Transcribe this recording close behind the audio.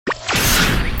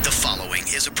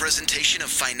following is a presentation of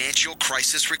Financial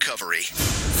Crisis Recovery.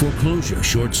 Foreclosure,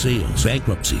 short sales,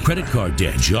 bankruptcy, credit card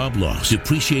debt, job loss,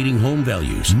 depreciating home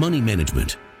values, money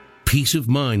management. Peace of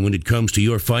mind when it comes to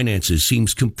your finances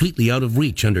seems completely out of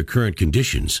reach under current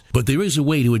conditions, but there is a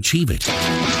way to achieve it.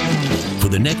 For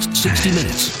the next 60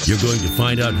 minutes, you're going to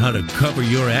find out how to cover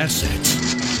your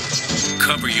assets.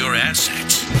 Cover your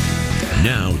assets.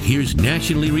 Now, here's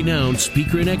nationally renowned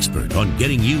speaker and expert on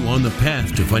getting you on the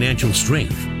path to financial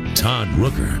strength, Todd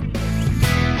Rooker.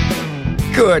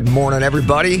 Good morning,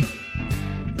 everybody.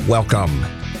 Welcome.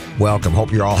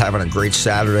 Hope you're all having a great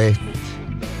Saturday.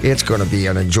 It's going to be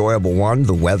an enjoyable one,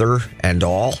 the weather and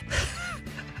all.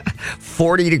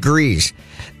 40 degrees.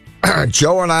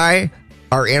 Joe and I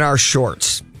are in our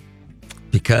shorts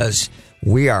because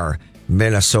we are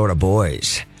Minnesota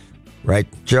boys. Right,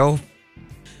 Joe?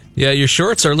 Yeah, your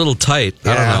shorts are a little tight.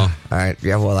 I don't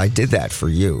know. Well, I did that for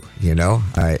you. You know,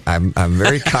 I'm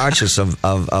very conscious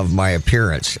of my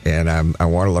appearance, and I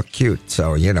want to look cute.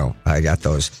 So I got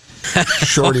those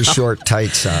short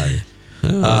tights on.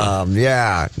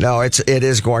 It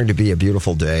is going to be a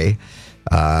beautiful day.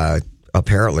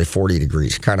 Apparently 40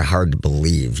 degrees. Kind of hard to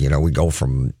believe. We go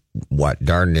from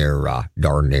darn near.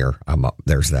 I'm up.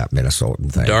 There's that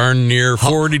Minnesotan thing. Darn near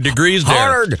 40 degrees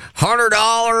there.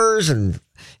 $100 and.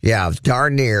 Yeah,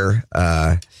 darn near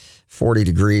 40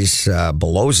 degrees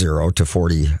below zero to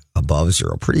 40 above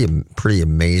zero. Pretty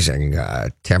amazing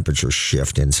temperature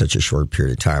shift in such a short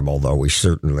period of time, although we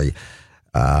certainly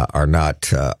are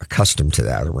not accustomed to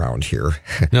that around here.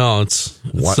 No,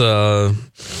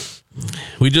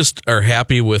 we just are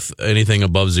happy with anything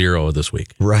above zero this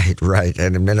week. Right.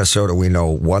 And in Minnesota, we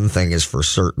know one thing is for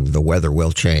certain. The weather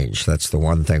will change. That's the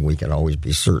one thing we can always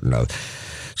be certain of.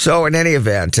 So in any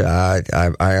event, I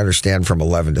understand from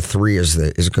 11 to 3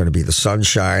 is going to be the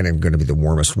sunshine and going to be the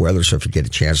warmest weather. So if you get a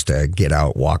chance to get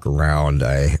out, walk around,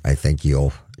 I think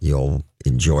you'll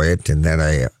enjoy it. And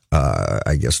then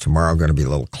I guess tomorrow going to be a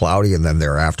little cloudy, and then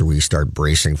thereafter we start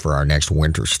bracing for our next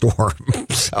winter storm.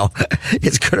 So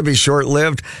it's going to be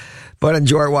short-lived, but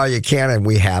enjoy it while you can, and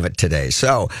we have it today.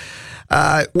 So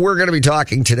we're going to be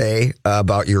talking today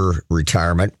about your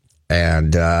retirement.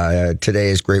 And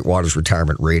today is Great Waters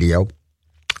Retirement Radio.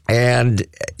 And,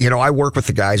 I work with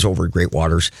the guys over at Great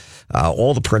Waters.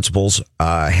 All the principals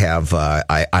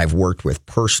I've worked with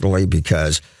personally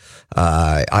because,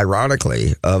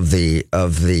 ironically, of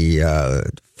the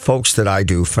folks that I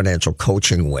do financial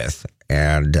coaching with,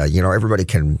 and, everybody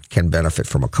can benefit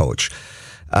from a coach.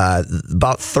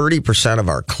 About 30% of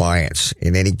our clients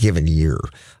in any given year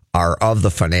are of the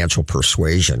financial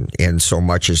persuasion in so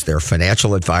much as they're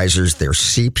financial advisors, they're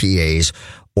CPAs,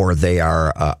 or they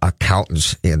are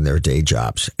accountants in their day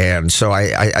jobs. And so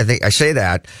I think I say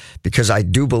that because I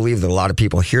do believe that a lot of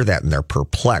people hear that and they're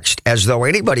perplexed, as though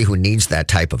anybody who needs that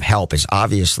type of help is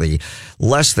obviously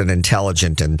less than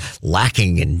intelligent and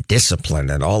lacking in discipline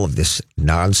and all of this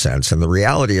nonsense. And the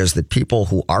reality is that people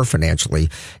who are financially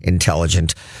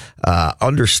intelligent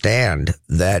understand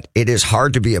that it is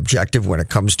hard to be objective when it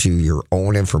comes to your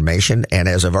own information. And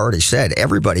as I've already said,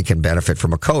 everybody can benefit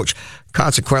from a coach.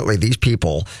 Consequently, these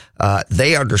people,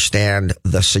 they understand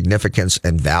the significance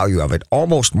and value of it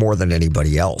almost more than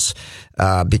anybody else,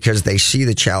 because they see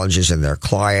the challenges in their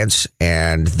clients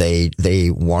and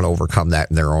they want to overcome that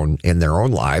in their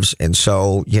own lives. And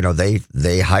so,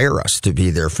 they hire us to be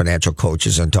their financial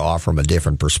coaches and to offer them a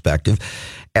different perspective.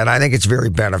 And I think it's very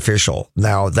beneficial.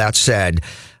 Now, that said,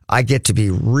 I get to be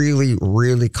really,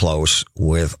 really close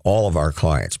with all of our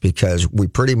clients because we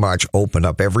pretty much open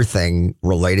up everything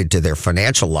related to their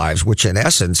financial lives, which in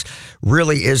essence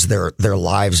really is their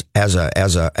lives as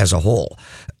a whole.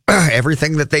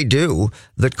 Everything that they do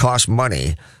that costs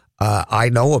money, I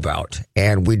know about,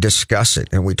 and we discuss it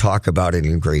and we talk about it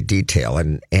in great detail.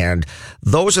 And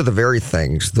those are the very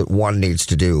things that one needs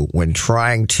to do when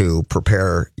trying to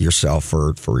prepare yourself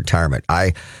for retirement.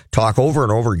 I talk over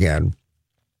and over again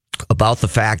about the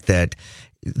fact that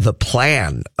the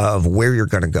plan of where you're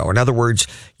going to go. In other words,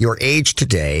 your age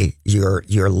today,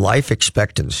 your life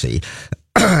expectancy,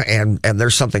 and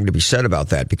there's something to be said about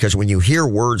that, because when you hear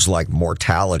words like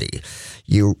mortality,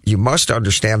 you must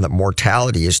understand that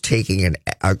mortality is taking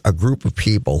a group of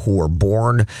people who were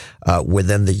born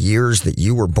within the years that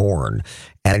you were born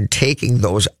and taking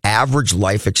those average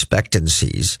life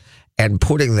expectancies and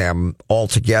putting them all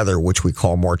together, which we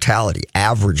call mortality,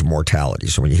 average mortality.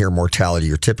 So when you hear mortality,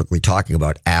 you're typically talking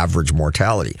about average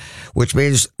mortality, which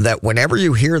means that whenever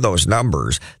you hear those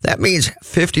numbers, that means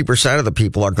 50% of the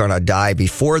people are going to die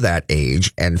before that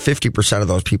age, and 50% of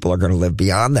those people are going to live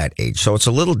beyond that age. So it's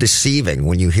a little deceiving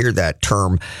when you hear that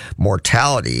term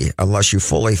mortality, unless you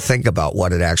fully think about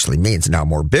what it actually means. Now,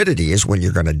 morbidity is when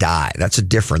you're going to die. That's a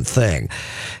different thing.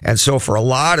 And so for a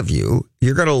lot of you,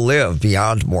 you're going to live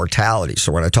beyond mortality.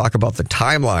 So when I talk about the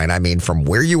timeline, I mean from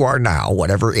where you are now,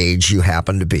 whatever age you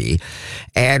happen to be,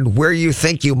 and where you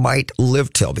think you might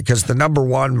live till. Because the number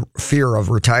one fear of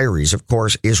retirees, of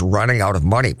course, is running out of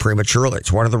money prematurely.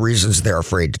 It's one of the reasons they're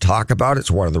afraid to talk about it. It's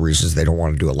one of the reasons they don't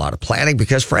want to do a lot of planning.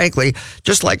 Because frankly,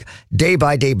 just like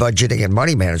day-by-day budgeting and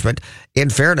money management, in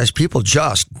fairness, people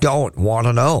just don't want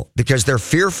to know because they're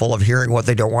fearful of hearing what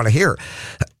they don't want to hear.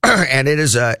 And it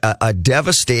is a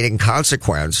devastating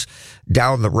consequence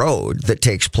down the road that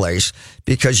takes place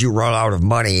because you run out of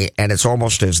money, and it's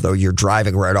almost as though you're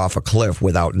driving right off a cliff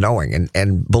without knowing.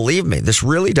 And believe me, this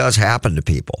really does happen to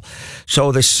people.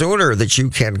 So the sooner that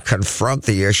you can confront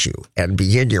the issue and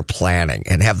begin your planning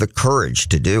and have the courage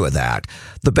to do that,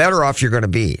 the better off you're going to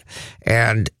be.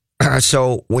 And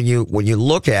so when you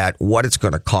look at what it's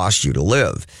going to cost you to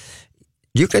live,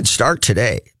 you can start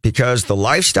today, because the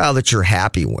lifestyle that you're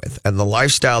happy with and the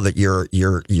lifestyle that you're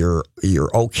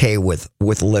okay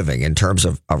with living in terms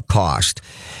of cost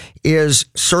is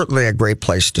certainly a great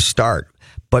place to start.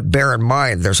 But bear in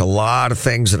mind, there's a lot of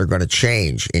things that are going to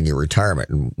change in your retirement,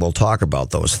 and we'll talk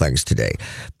about those things today.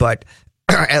 But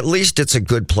at least it's a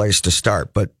good place to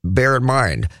start. But bear in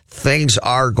mind, things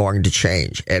are going to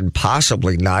change, and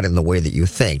possibly not in the way that you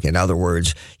think. In other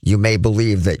words, you may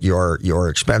believe that your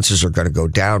expenses are going to go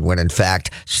down when in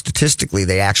fact, statistically,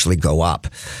 they actually go up.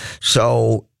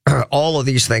 So all of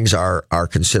these things are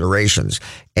considerations.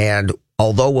 And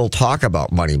although we'll talk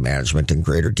about money management in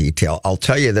greater detail, I'll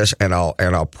tell you this, and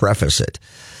I'll preface it.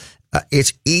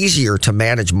 It's easier to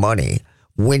manage money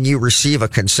when you receive a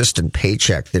consistent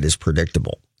paycheck that is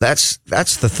predictable. That's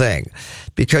the thing,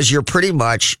 because you're pretty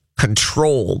much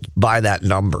controlled by that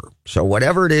number. So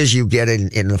whatever it is you get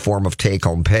in the form of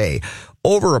take-home pay,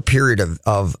 over a period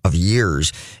of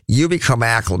years, you become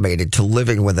acclimated to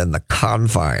living within the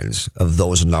confines of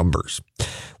those numbers.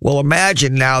 Well,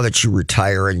 imagine now that you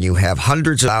retire and you have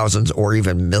hundreds of thousands or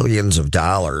even millions of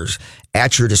dollars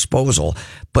at your disposal,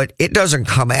 but it doesn't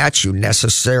come at you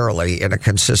necessarily in a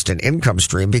consistent income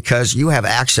stream because you have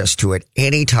access to it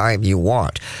anytime you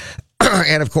want.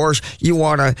 And of course, you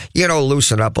want to,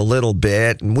 loosen up a little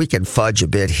bit, and we can fudge a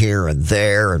bit here and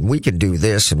there, and we can do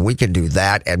this and we can do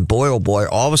that. And boy, oh boy,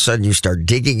 all of a sudden you start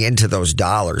digging into those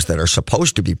dollars that are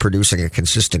supposed to be producing a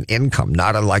consistent income,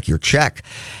 not unlike your check.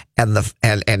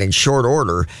 And in short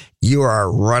order, you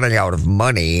are running out of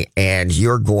money, and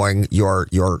your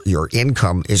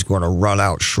income is going to run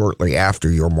out shortly after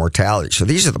your mortality. So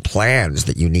these are the plans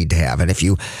that you need to have. And if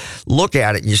you look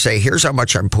at it and you say, here's how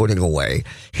much I'm putting away,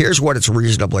 here's what it's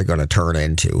reasonably going to turn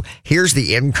into, here's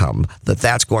the income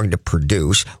that's going to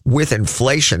produce with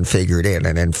inflation figured in.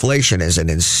 And inflation is an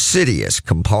insidious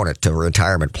component to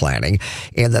retirement planning,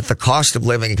 in that the cost of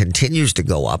living continues to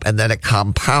go up and then it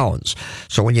compounds.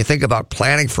 So when you think about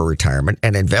planning for retirement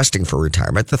and investing for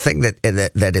retirement, the thing that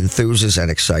enthuses and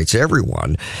excites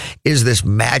everyone is this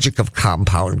magic of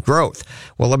compound growth.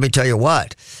 Well, let me tell you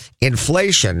what,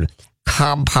 inflation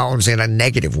compounds in a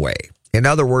negative way. In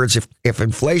other words, if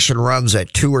inflation runs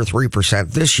at 2 or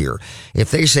 3% this year, if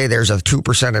they say there's a 2%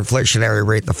 inflationary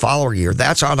rate the following year,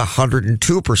 that's on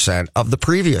 102% of the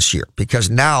previous year, because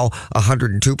now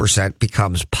 102%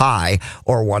 becomes pi,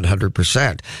 or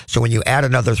 100%. So when you add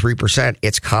another 3%,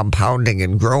 it's compounding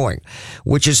and growing,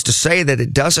 which is to say that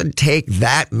it doesn't take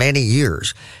that many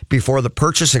years before the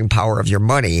purchasing power of your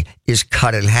money is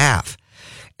cut in half.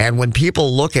 And when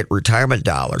people look at retirement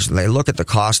dollars and they look at the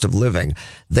cost of living,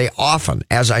 they often,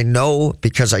 as I know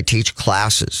because I teach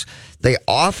classes, they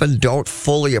often don't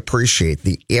fully appreciate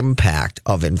the impact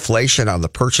of inflation on the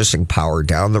purchasing power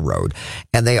down the road.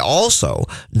 And they also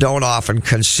don't often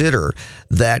consider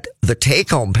that the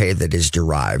take-home pay that is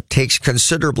derived takes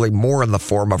considerably more in the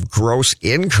form of gross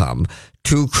income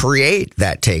to create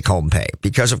that take-home pay.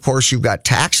 Because, of course, you've got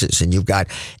taxes and you've got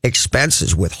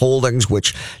expenses, withholdings,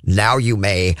 which now you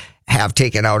may have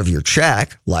taken out of your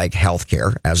check, like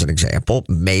healthcare, as an example,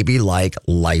 maybe like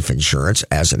life insurance,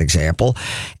 as an example.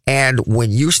 And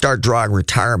when you start drawing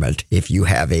retirement, if you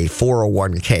have a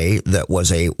 401k that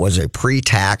was a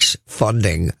pre-tax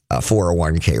funding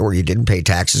 401k where you didn't pay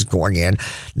taxes going in,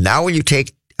 now when you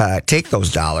take take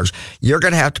those dollars, you're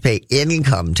going to have to pay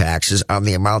income taxes on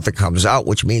the amount that comes out,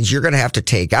 which means you're going to have to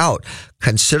take out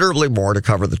considerably more to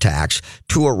cover the tax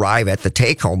to arrive at the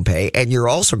take-home pay. And you're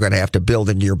also going to have to build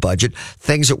into your budget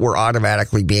things that were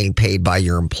automatically being paid by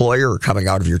your employer or coming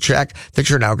out of your check that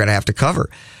you're now going to have to cover.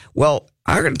 Well,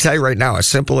 I'm going to tell you right now, as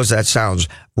simple as that sounds,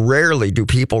 rarely do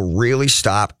people really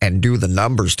stop and do the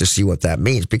numbers to see what that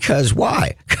means. Because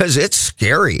why? Because it's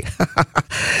scary.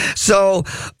 So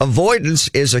avoidance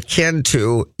is akin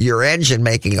to your engine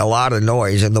making a lot of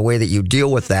noise, and the way that you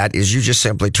deal with that is you just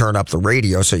simply turn up the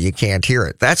radio so you can't hear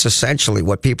it. That's essentially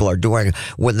what people are doing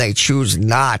when they choose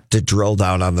not to drill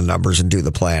down on the numbers and do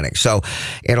the planning. So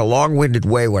in a long-winded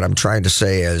way, what I'm trying to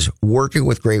say is working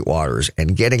with Great Waters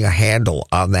and getting a handle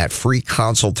on that free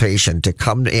consultation to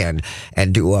come in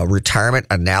and do a retirement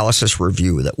analysis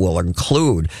review that will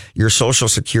include your Social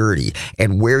Security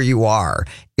and where you are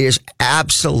is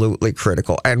absolutely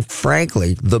critical and,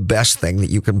 frankly, the best thing that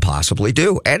you can possibly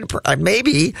do. And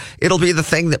maybe it'll be the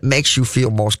thing that makes you feel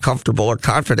most comfortable or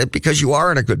confident because you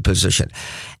are in a good position.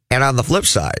 And on the flip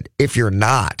side, if you're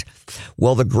not,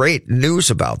 well, the great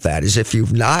news about that is if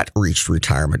you've not reached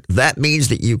retirement, that means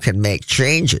that you can make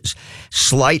changes,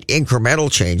 slight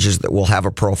incremental changes that will have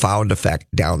a profound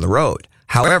effect down the road.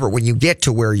 However, when you get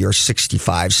to where you're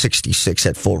 65, 66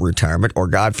 at full retirement, or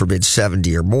God forbid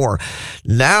 70 or more,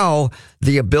 now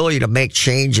the ability to make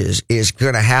changes is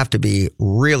going to have to be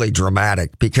really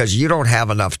dramatic because you don't have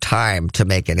enough time to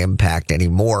make an impact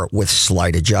anymore with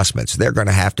slight adjustments. They're going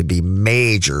to have to be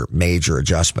major, major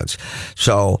adjustments.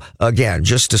 So again,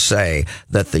 just to say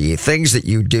that the things that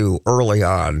you do early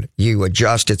on, you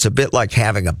adjust. It's a bit like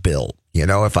having a bill. You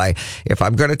know, if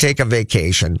I'm going to take a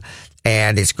vacation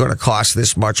and it's going to cost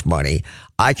this much money,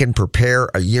 I can prepare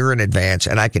a year in advance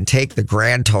and I can take the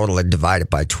grand total and divide it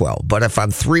by 12. But if I'm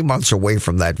 3 months away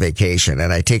from that vacation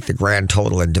and I take the grand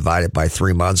total and divide it by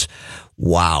 3 months,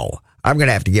 wow, I'm going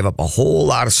to have to give up a whole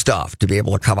lot of stuff to be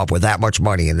able to come up with that much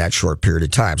money in that short period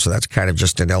of time. So that's kind of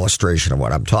just an illustration of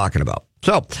what I'm talking about.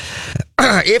 So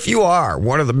if you are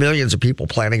one of the millions of people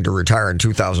planning to retire in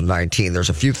 2019,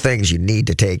 there's a few things you need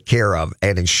to take care of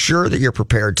and ensure that you're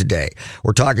prepared today.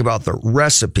 We're talking about the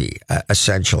recipe,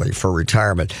 essentially, for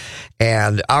retirement.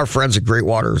 And our friends at Great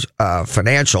Waters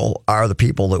Financial are the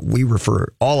people that we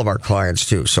refer all of our clients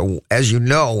to. So as you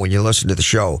know, when you listen to the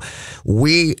show,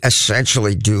 we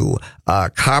essentially do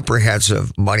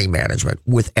comprehensive money management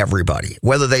with everybody,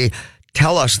 whether they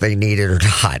tell us they need it or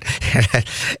not.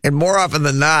 And more often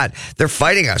than not, they're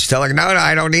fighting us, telling, no,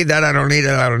 I don't need that. I don't need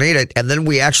it. I don't need it. And then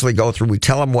we actually go through, we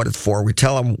tell them what it's for. We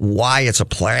tell them why it's a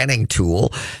planning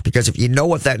tool, because if you know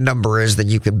what that number is, then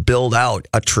you can build out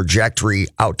a trajectory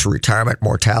out to retirement,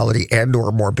 mortality, and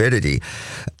or morbidity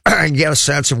and get a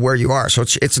sense of where you are. So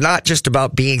it's not just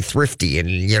about being thrifty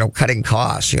and, cutting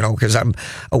costs, because I'm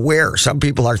aware some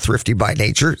people are thrifty by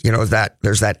nature. That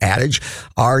there's that adage,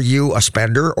 are you a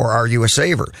spender or are you a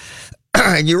saver?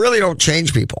 And you really don't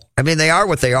change people. I mean, they are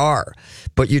what they are,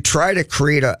 but you try to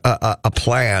create a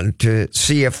plan to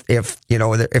see if it's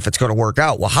going to work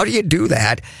out. Well, how do you do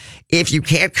that if you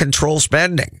can't control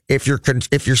spending? If your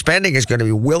spending is going to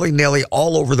be willy-nilly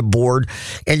all over the board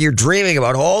and you're dreaming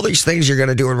about all these things you're going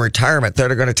to do in retirement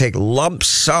that are going to take lump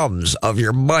sums of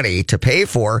your money to pay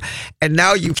for, and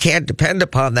now you can't depend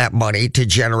upon that money to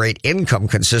generate income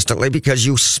consistently because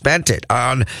you spent it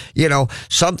on,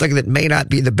 something that may not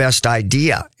be the best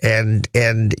idea. And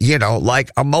like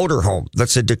a motorhome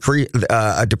that's a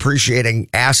depreciating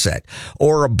asset,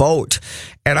 or a boat.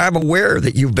 And I'm aware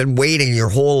that you've been waiting your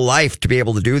whole life to be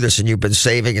able to do this, and you've been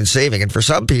saving and saving. And for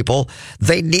some people,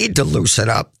 they need to loosen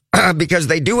up because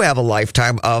they do have a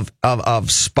lifetime of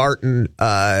Spartan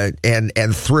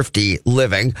and thrifty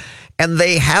living, and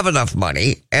they have enough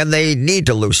money, and they need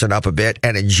to loosen up a bit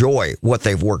and enjoy what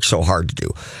they've worked so hard to do.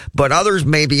 But others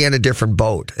may be in a different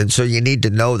boat, and so you need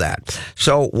to know that.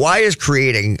 So why is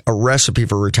creating a recipe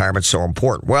for retirement so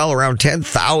important? Well, around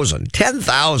 10,000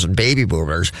 baby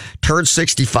boomers turn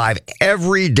 65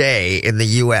 every day in the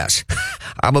U.S.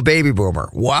 I'm a baby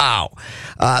boomer. Wow.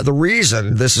 The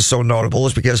reason this is so notable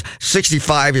is because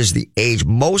 65 is the age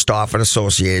most often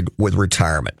associated with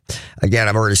retirement. Again,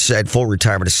 I've already said full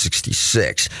retirement is 66.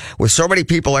 With so many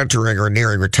people entering or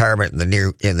nearing retirement in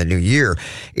the new year,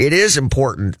 it is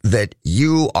important that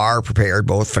you are prepared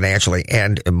both financially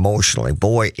and emotionally.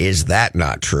 Boy, is that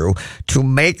not true, to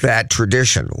make that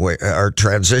transition.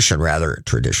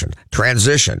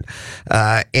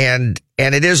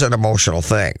 And it is an emotional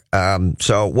thing.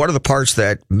 So what are the parts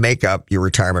that make up your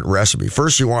retirement recipe?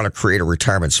 First, you want to create a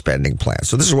retirement spending plan.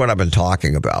 So this is what I've been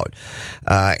talking about.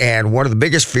 And one of the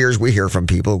biggest fears we hear from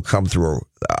people who come through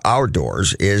our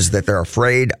doors is that they're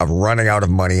afraid of running out of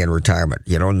money in retirement.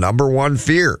 Number one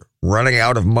fear, running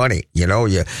out of money.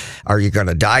 Are you going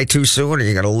to die too soon? Or are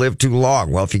you going to live too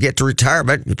long? Well, if you get to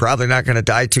retirement, you're probably not going to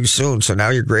die too soon. So now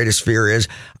your greatest fear is,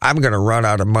 I'm going to run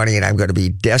out of money and I'm going to be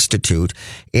destitute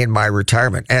in my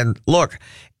retirement. And look,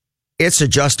 it's a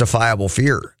justifiable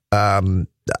fear.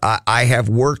 I have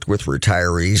worked with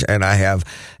retirees, and I have,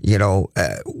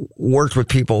 worked with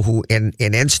people who in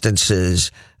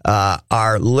instances,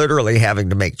 are literally having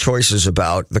to make choices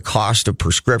about the cost of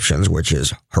prescriptions, which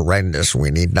is horrendous. We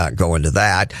need not go into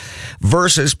that,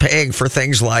 versus paying for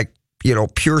things like,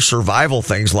 pure survival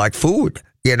things like food,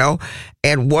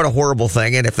 and what a horrible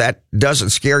thing. And if that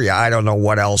doesn't scare you, I don't know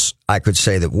what else I could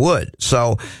say that would.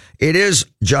 So it is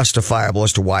justifiable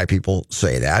as to why people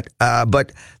say that.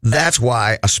 But that's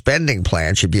why a spending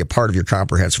plan should be a part of your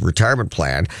comprehensive retirement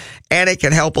plan. And it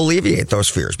can help alleviate those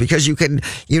fears because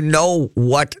you know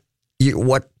what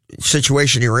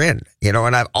situation you're in,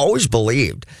 and I've always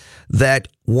believed that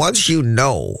once you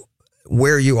know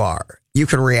where you are, you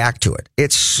can react to it.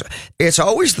 It's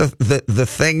always the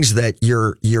things that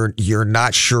you're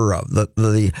not sure of.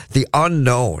 The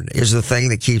unknown is the thing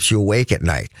that keeps you awake at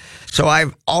night. So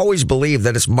I've always believed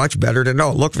that it's much better to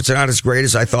know, look, if it's not as great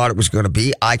as I thought it was going to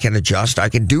be, I can adjust. I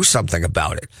can do something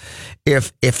about it.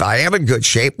 If I am in good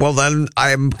shape, well, then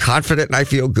I'm confident and I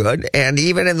feel good. And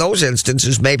even in those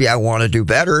instances, maybe I want to do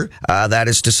better. That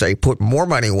is to say, put more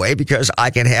money away because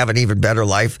I can have an even better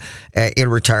life in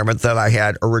retirement than I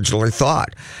had originally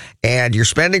thought. And your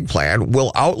spending plan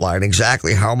will outline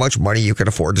exactly how much money you can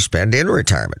afford to spend in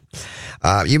retirement.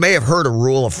 You may have heard a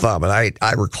rule of thumb, and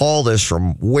I recall this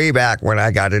from way back when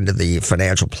I got into the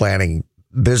financial planning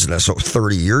business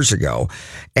 30 years ago.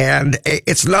 And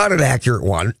it's not an accurate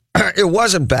one. It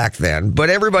wasn't back then, but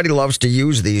everybody loves to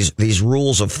use these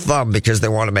rules of thumb because they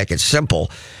want to make it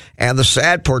simple. And the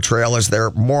sad portrayal is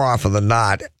they're more often than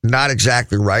not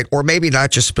exactly right, or maybe not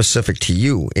just specific to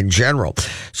you in general.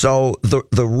 So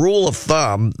the rule of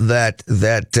thumb that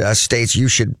states you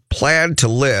should plan to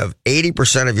live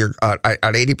 80% of your on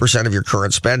 80% of your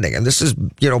current spending, and this is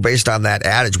based on that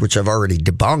adage which I've already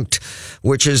debunked,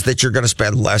 which is that you're going to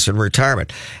spend less in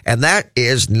retirement, and that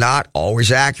is not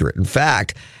always accurate. In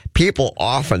fact, people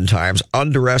oftentimes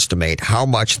underestimate how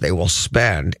much they will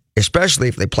spend, especially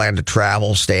if they plan to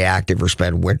travel, stay active, or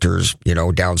spend winters,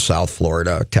 down South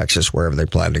Florida, Texas, wherever they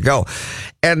plan to go.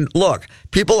 And look,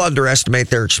 people underestimate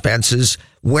their expenses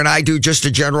when I do just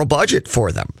a general budget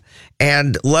for them.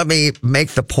 And let me make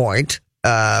the point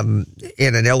in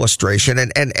an illustration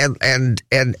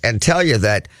and tell you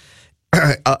that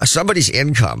somebody's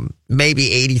income may be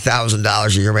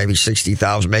 $80,000 a year, maybe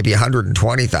 $60,000, maybe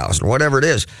 $120,000, whatever it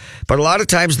is. But a lot of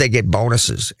times they get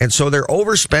bonuses. And so they're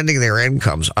overspending their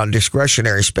incomes on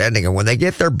discretionary spending. And when they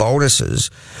get their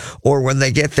bonuses, or when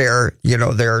they get their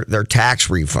tax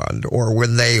refund, or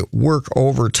when they work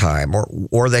overtime,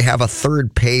 or they have a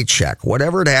third paycheck,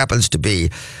 whatever it happens to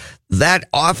be, that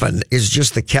often is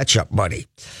just the catch-up money.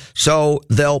 So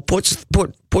they'll put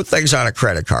things on a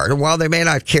credit card. And while they may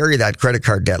not carry that credit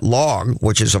card debt long,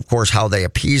 which is, of course, how they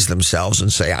appease themselves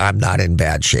and say, I'm not in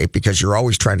bad shape, because you're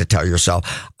always trying to tell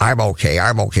yourself, I'm okay.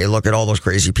 Look at all those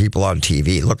crazy people on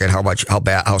TV. Look at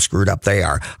how screwed up they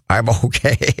are. I'm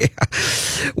okay.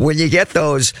 When you get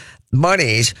those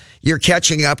monies, you're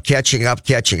catching up.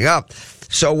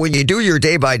 So when you do your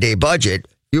day-by-day budget,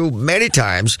 you many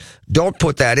times don't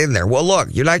put that in there. Well, look,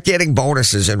 you're not getting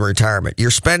bonuses in retirement.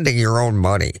 You're spending your own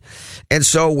money. And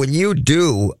so when you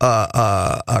do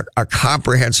a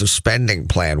comprehensive spending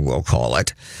plan, we'll call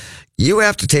it, you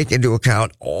have to take into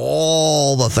account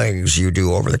all the things you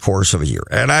do over the course of a year.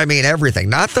 And I mean everything,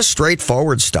 not the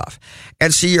straightforward stuff.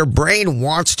 And see, your brain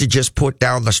wants to just put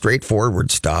down the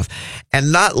straightforward stuff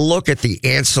and not look at the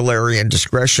ancillary and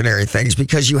discretionary things,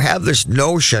 because you have this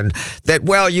notion that,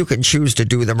 well, you can choose to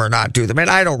do them or not do them. And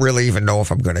I don't really even know if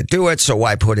I'm going to do it, so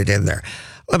why put it in there?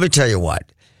 Let me tell you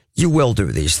what, you will do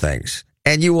these things.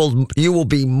 And you will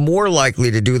be more likely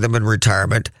to do them in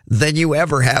retirement than you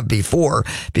ever have before,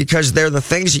 because they're the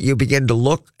things that you begin to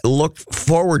look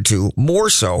forward to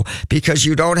more so, because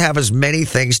you don't have as many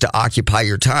things to occupy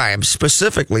your time,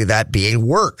 specifically that being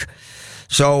work.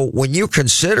 So when you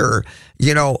consider,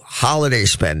 holiday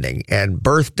spending and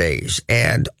birthdays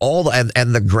and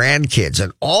and the grandkids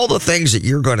and all the things that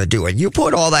you're going to do, and you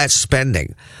put all that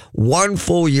spending one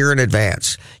full year in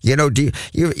advance,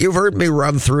 you've heard me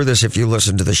run through this if you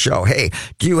listen to the show. Hey,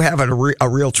 do you have a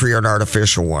real tree or an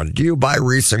artificial one? Do you buy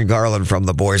wreaths and garland from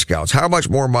the Boy Scouts? How much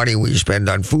more money will you spend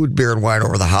on food, beer, and wine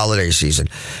over the holiday season?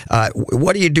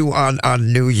 What do you do on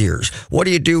New Year's? What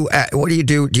do you do?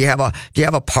 Do you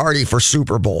have a party for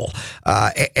Super Bowl?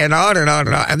 And on and on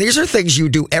and on. And these are things you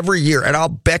do every year. And I'll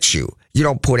bet you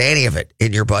don't put any of it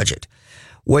in your budget.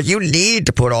 Well, you need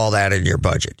to put all that in your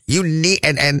budget. You need,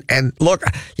 and look,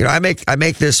 I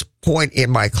make this point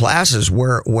in my classes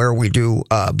where we do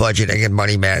budgeting and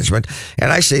money management.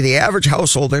 And I say the average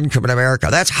household income in America,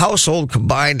 that's household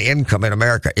combined income in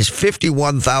America, is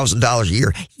 $51,000 a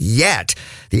year. Yet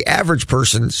the average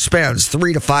person spends spends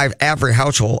 $3,000 to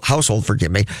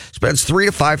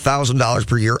 $5,000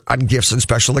 per year on gifts and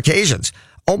special occasions.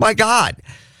 Oh my God.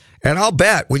 And I'll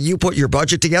bet when you put your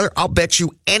budget together, I'll bet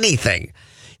you anything,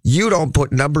 you don't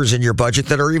put numbers in your budget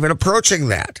that are even approaching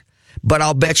that. But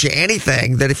I'll bet you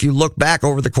anything that if you look back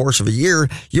over the course of a year,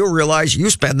 you'll realize you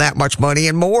spend that much money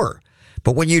and more.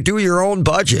 But when you do your own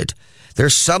budget,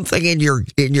 there's something in your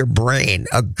brain,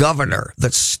 a governor,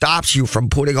 that stops you from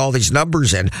putting all these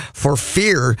numbers in for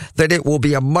fear that it will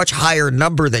be a much higher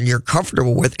number than you're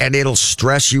comfortable with and it'll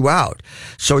stress you out.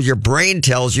 So your brain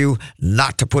tells you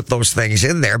not to put those things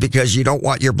in there because you don't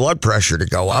want your blood pressure to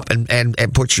go up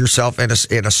and put yourself in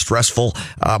a stressful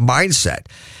mindset.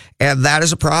 And that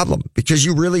is a problem because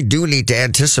you really do need to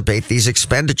anticipate these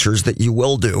expenditures that you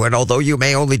will do. And although you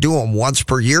may only do them once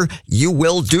per year, you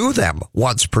will do them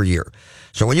once per year.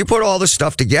 So when you put all this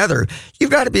stuff together,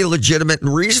 you've got to be legitimate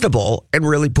and reasonable and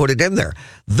really put it in there.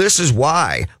 This is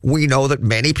why we know that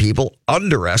many people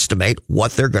underestimate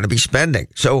what they're going to be spending.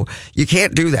 So you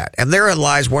can't do that. And therein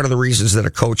lies one of the reasons that a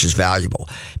coach is valuable,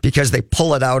 because they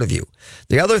pull it out of you.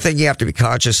 The other thing you have to be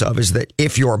conscious of is that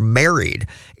if you're married,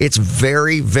 it's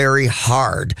very, very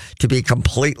hard to be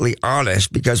completely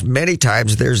honest, because many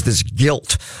times there's this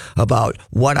guilt about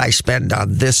what I spend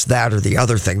on this, that, or the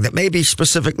other thing that may be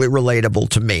specifically relatable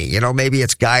to me. Maybe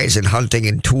it's guys in hunting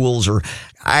and tools, or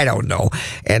I don't know.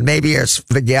 And maybe it's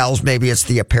the gals, maybe it's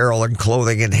the apparel and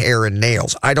clothing and hair and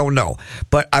nails. I don't know.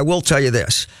 But I will tell you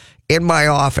this. In my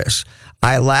office,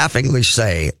 I laughingly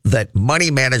say that money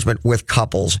management with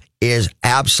couples is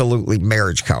absolutely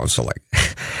marriage counseling.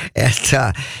 And,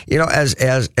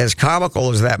 as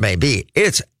comical as that may be,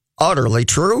 it's utterly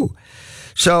true.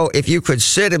 So if you could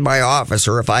sit in my office,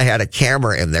 or if I had a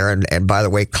camera in there, and by the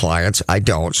way, clients, I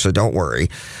don't, so don't worry.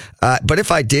 But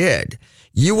if I did,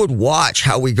 you would watch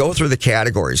how we go through the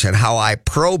categories and how I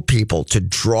probe people to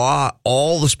draw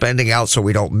all the spending out so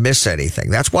we don't miss anything.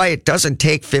 That's why it doesn't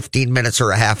take 15 minutes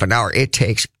or a half an hour. It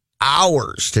takes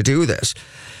hours to do this.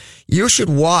 You should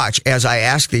watch as I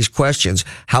ask these questions,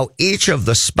 how each of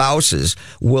the spouses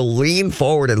will lean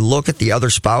forward and look at the other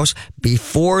spouse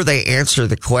before they answer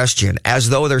the question, as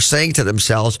though they're saying to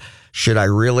themselves, should I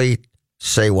really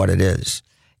say what it is?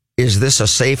 Is this a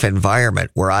safe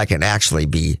environment where I can actually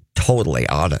be totally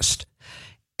honest?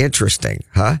 Interesting,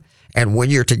 huh? And when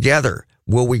you're together,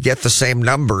 will we get the same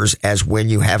numbers as when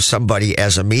you have somebody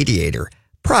as a mediator?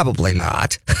 Probably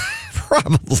not.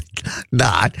 Probably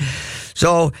not.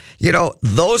 So,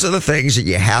 those are the things that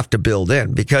you have to build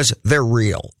in because they're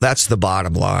real. That's the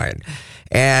bottom line.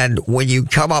 And when you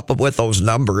come up with those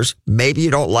numbers, maybe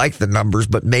you don't like the numbers,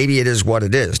 but maybe it is what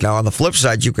it is. Now, on the flip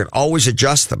side, you can always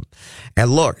adjust them.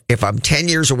 And look, if I'm 10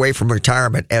 years away from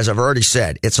retirement, as I've already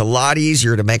said, it's a lot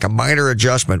easier to make a minor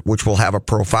adjustment, which will have a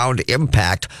profound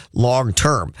impact long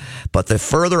term. But the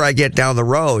further I get down the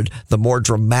road, the more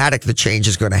dramatic the change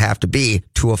is going to have to be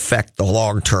to affect the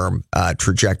long-term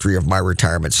trajectory of my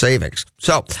retirement savings.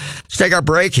 So let's take our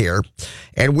break here,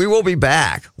 and we will be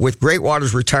back with Great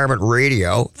Waters Retirement Radio,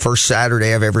 first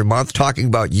Saturday of every month, talking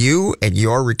about you and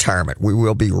your retirement. We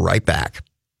will be right back.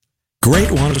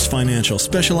 Great Waters Financial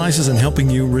specializes in helping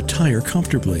you retire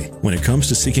comfortably. When it comes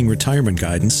to seeking retirement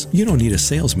guidance, you don't need a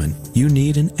salesman. You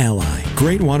need an ally.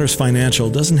 Great Waters Financial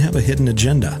doesn't have a hidden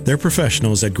agenda. Their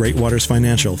professionals at Great Waters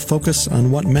Financial focus on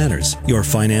what matters, your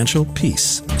financial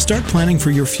peace. Start planning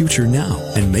for your future now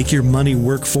and make your money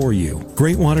work for you.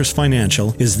 Great Waters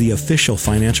Financial is the official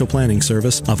financial planning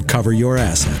service of Cover Your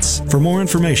Assets. For more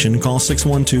information, call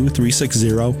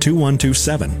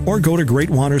 612-360-2127 or go to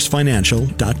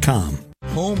greatwatersfinancial.com.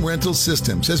 Home Rental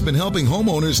Systems has been helping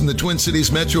homeowners in the Twin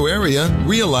Cities metro area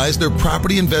realize their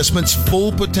property investment's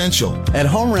full potential. At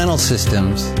Home Rental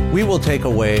Systems, we will take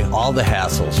away all the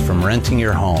hassles from renting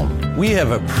your home. We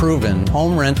have a proven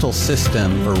home rental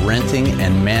system for renting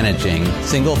and managing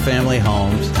single-family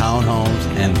homes, townhomes,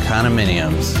 and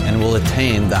condominiums, and will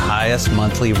attain the highest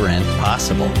monthly rent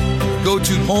possible. Go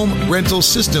to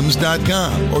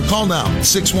homerentalsystems.com or call now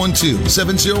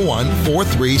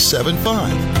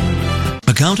 612-701-4375.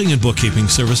 Accounting and bookkeeping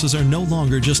services are no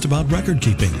longer just about record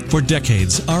keeping. For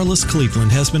decades, Arliss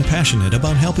Cleveland has been passionate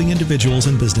about helping individuals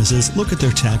and businesses look at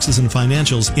their taxes and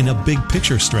financials in a big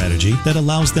picture strategy that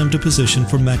allows them to position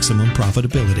for maximum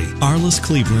profitability. Arliss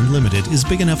Cleveland Limited is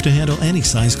big enough to handle any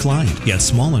size client, yet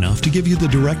small enough to give you the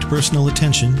direct personal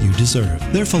attention you deserve.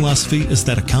 Their philosophy is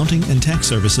that accounting and tax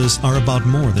services are about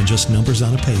more than just numbers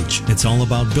on a page. It's all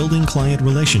about building client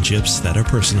relationships that are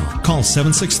personal. Call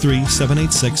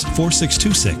 763-786-4626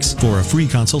 for a free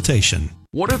consultation.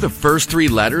 What are the first three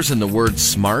letters in the word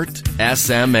SMART?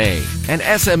 SMA. And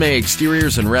SMA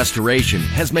Exteriors and Restoration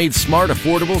has made smart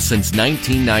affordable since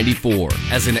 1994.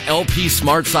 As an LP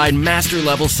SmartSide Master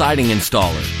Level Siding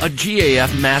Installer, a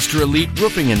GAF Master Elite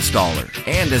Roofing Installer,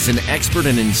 and as an expert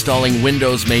in installing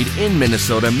windows made in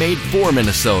Minnesota, made for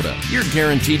Minnesota, you're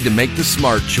guaranteed to make the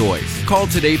smart choice. Call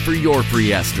today for your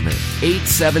free estimate.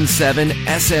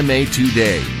 877-SMA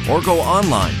today. Or go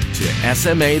online to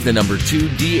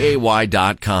SMA2DAY.com.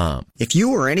 If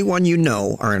you or anyone you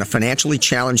know are in a financially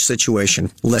challenged situation,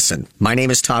 listen. My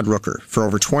name is Todd Rooker. For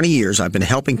over 20 years, I've been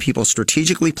helping people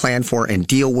strategically plan for and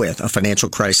deal with a financial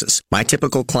crisis. My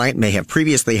typical client may have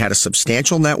previously had a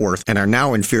substantial net worth and are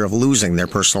now in fear of losing their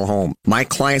personal home. My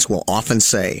clients will often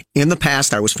say, in the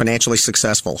past, I was financially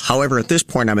successful. However, at this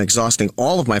point, I'm exhausting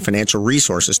all of my financial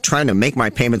resources trying to make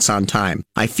my payments on time.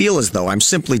 I feel as though I'm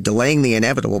simply delaying the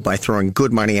inevitable by throwing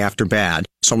good money after bad.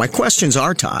 So my questions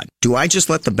are, Todd, do I just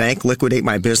let the bank liquidate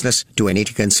my business? Do I need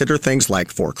to consider things like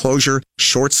foreclosure,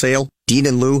 short sale, deed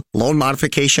in lieu, loan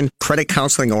modification, credit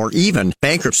counseling, or even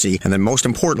bankruptcy? And then most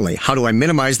importantly, how do I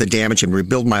minimize the damage and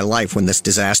rebuild my life when this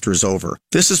disaster is over?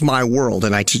 This is my world,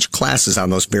 and I teach classes on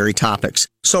those very topics.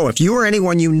 So if you or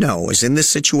anyone you know is in this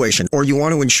situation, or you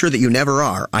want to ensure that you never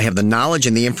are, I have the knowledge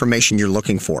and the information you're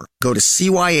looking for. Go to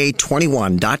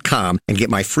CYA21.com and get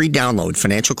my free download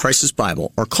Financial Crisis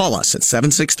Bible, or call us at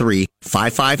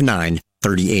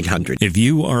 763-559-3800. If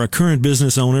you are a current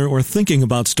business owner or thinking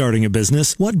about starting a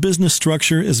business, what business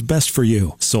structure is best for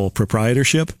you? Sole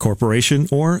proprietorship, corporation,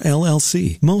 or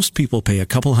LLC? Most people pay a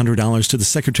couple $100s to the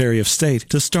Secretary of State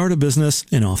to start a business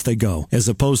and off they go, as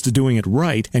opposed to doing it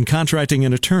right and contracting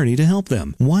an attorney to help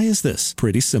them. Why is this?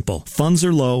 Pretty simple. Funds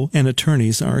are low and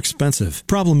attorneys are expensive.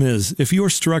 Problem is, if you're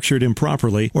structured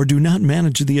improperly or do not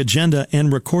manage the agenda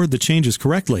and record the changes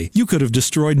correctly, you could have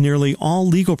destroyed nearly all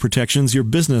legal protections your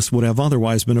business would have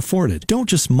otherwise been afforded. Don't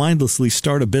just mindlessly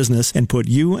start a business and put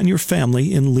you and your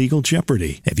family in legal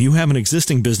jeopardy. If you have an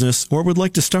existing business or would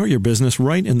like to start your business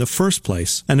right in the first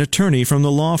place, an attorney from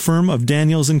the law firm of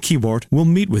Daniels and Keyboard will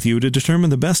meet with you to determine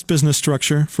the best business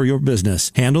structure for your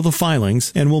business, handle the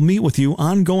filings, and will meet with you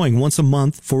ongoing once a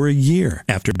month for a year.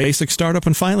 After basic startup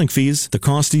and filing fees, the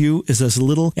cost to you is as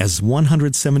little as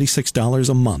 $176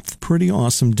 a month. Pretty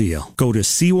awesome deal. Go to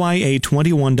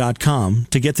CYA21.com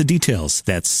to get the details.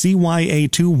 That's CYA21.com.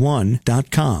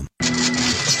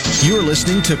 You're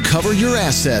listening to Cover Your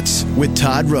Assets with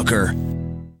Todd Rooker.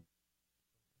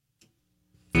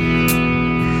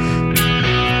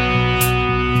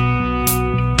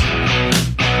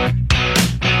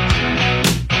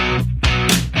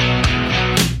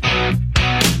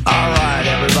 All right,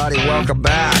 everybody, welcome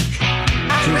back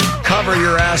to Cover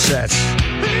Your Assets.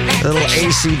 A little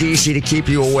AC/DC to keep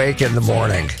you awake in the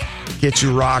morning. Get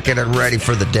you rocking and ready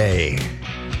for the day.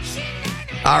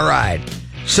 All right,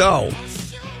 so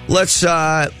let's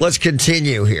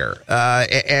continue here,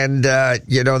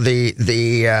 you know,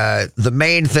 the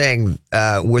main thing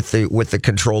with the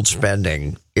controlled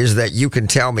spending is that you can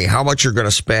tell me how much you're going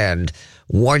to spend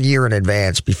 1 year in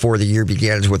advance before the year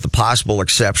begins, with the possible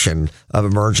exception of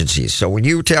emergencies. So when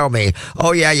you tell me,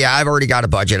 oh yeah, I've already got a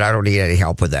budget, I don't need any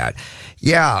help with that.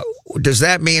 Yeah. Does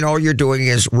that mean all you're doing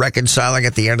is reconciling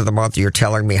at the end of the month? You're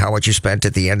telling me how much you spent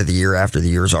at the end of the year after the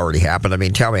year's already happened? I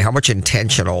mean, tell me how much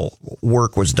intentional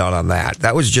work was done on that.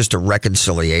 That was just a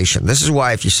reconciliation. This is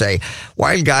why if you say,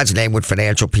 why in God's name would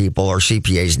financial people or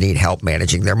CPAs need help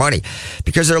managing their money?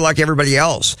 Because they're like everybody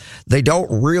else. They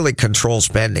don't really control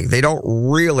spending. They don't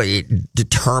really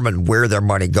determine where their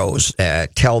money goes,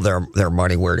 tell their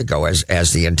money where to go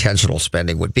as the intentional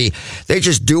spending would be. They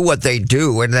just do what they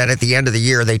do. And then at the end of the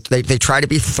year, they try to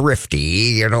be thrifty,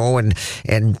 you know, and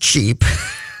cheap.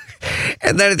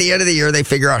 And then at the end of the year, they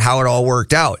figure out how it all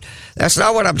worked out. That's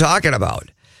not what I'm talking about.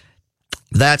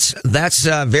 That's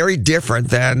very different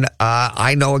than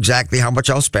I know exactly how much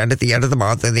I'll spend at the end of the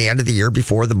month and the end of the year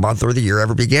before the month or the year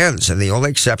ever begins. And the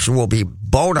only exception will be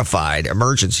bona fide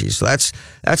emergencies. So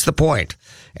that's the point.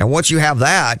 And once you have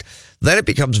that, then it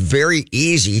becomes very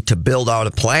easy to build out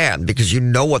a plan because you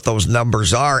know what those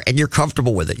numbers are and you're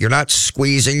comfortable with it. You're not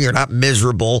squeezing. You're not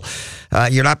miserable.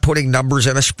 You're not putting numbers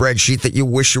in a spreadsheet that you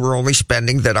wish you were only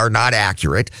spending that are not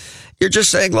accurate. You're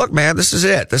just saying, look, man, this is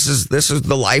it. This is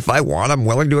the life I want. I'm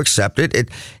willing to accept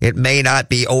it. It may not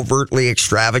be overtly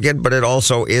extravagant, but it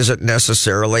also isn't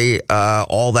necessarily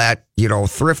all that,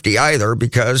 thrifty either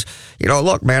because,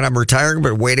 look, man, I'm retiring,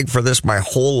 but waiting for this my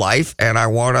whole life. And I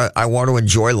want to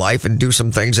enjoy life and do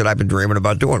some things that I've been dreaming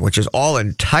about doing, which is all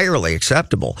entirely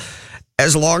acceptable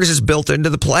as long as it's built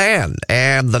into the plan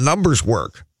and the numbers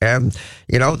work. And,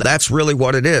 that's really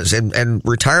what it is. And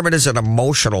retirement is an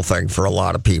emotional thing for a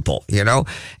lot of people,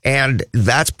 and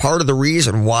that's part of the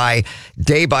reason why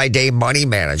day by day money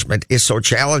management is so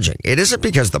challenging. It isn't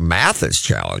because the math is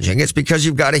challenging. It's because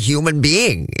you've got a human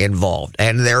being involved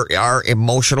and there are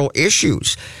emotional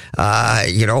issues.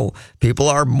 People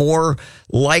are more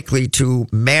likely to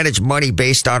manage money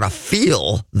based on a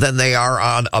feel than they are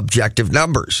on objective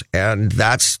numbers. And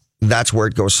that's where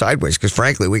it goes sideways because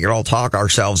frankly, we can all talk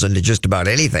ourselves into just about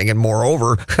anything. And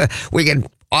moreover, we can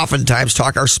oftentimes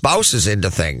talk our spouses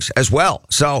into things as well.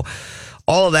 So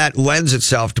all of that lends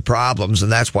itself to problems.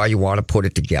 And that's why you want to put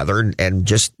it together and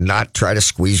just not try to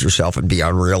squeeze yourself and be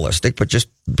unrealistic, but just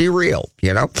be real,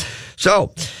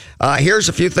 So here's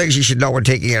a few things you should know when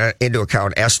taking into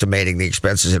account estimating the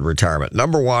expenses in retirement.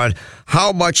 Number one,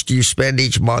 how much do you spend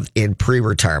each month in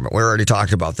pre-retirement? We already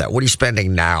talked about that. What are you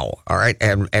spending now? All right.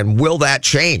 And will that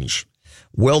change?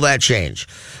 Will that change?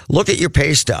 Look at your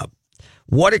pay stub.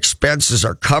 What expenses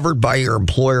are covered by your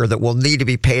employer that will need to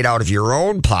be paid out of your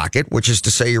own pocket, which is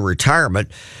to say your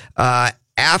retirement,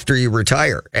 after you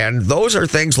retire? And those are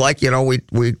things like,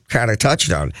 we kind of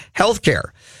touched on healthcare.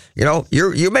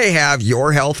 You may have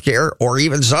your health care or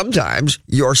even sometimes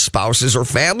your spouse's or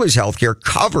family's health care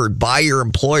covered by your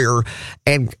employer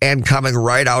and coming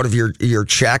right out of your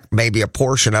check, maybe a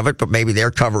portion of it, but maybe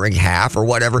they're covering half or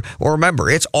whatever. Well, remember,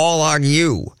 it's all on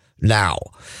you now.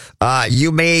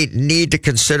 You may need to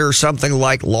consider something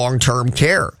like long-term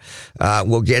care.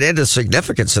 We'll get into the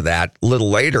significance of that a little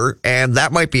later, and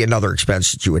that might be another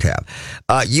expense that you would have.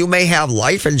 You may have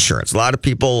life insurance. A lot of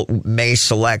people may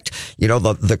select,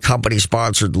 the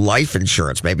company-sponsored life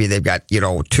insurance. Maybe they've got,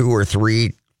 2 or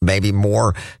 3, maybe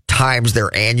more times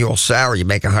their annual salary. You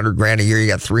make $100,000 a year, you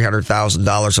got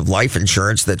 $300,000 of life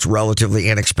insurance that's relatively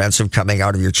inexpensive coming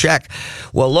out of your check.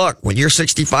 Well, look, when you're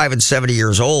 65 and 70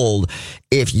 years old,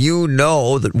 if you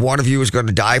know that one of you is going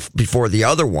to die before the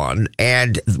other one,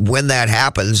 and when that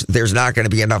happens, there's not going to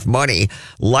be enough money,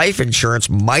 life insurance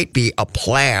might be a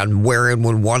plan wherein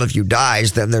when one of you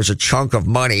dies, then there's a chunk of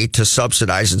money to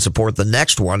subsidize and support the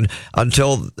next one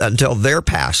until they're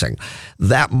passing.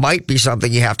 That might be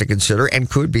something you have to consider and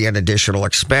could be an additional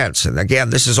expense. And again,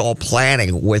 this is all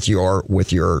planning with your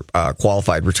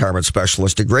qualified retirement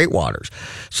specialist at Great Waters.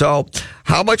 So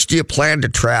how much do you plan to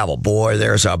travel? Boy,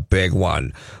 there's a big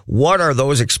one. What are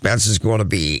those expenses going to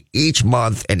be each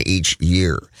month and each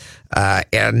year?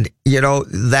 And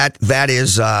that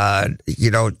is,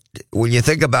 when you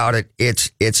think about it,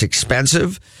 it's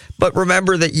expensive, but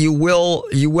remember that you will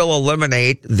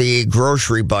eliminate the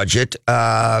grocery budget,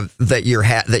 that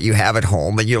you have at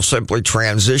home, and you'll simply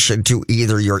transition to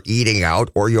either you're eating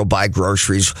out or you'll buy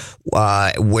groceries,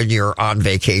 when you're on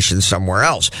vacation somewhere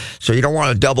else. So you don't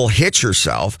want to double hit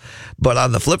yourself. But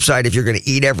on the flip side, if you're going to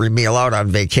eat every meal out on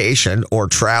vacation or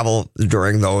travel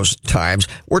during those times,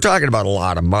 we're talking about a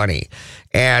lot of money.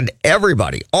 And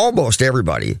almost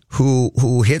everybody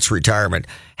who hits retirement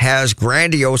has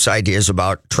grandiose ideas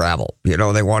about travel.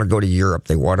 They want to go to Europe.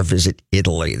 They want to visit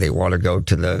Italy. They want to go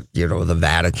to the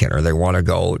Vatican, or they want to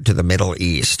go to the Middle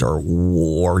East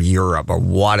or Europe or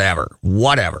whatever.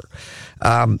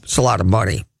 It's a lot of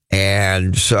money.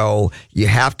 And so you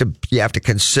have to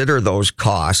consider those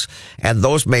costs, and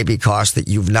those may be costs that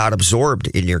you've not absorbed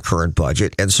in your current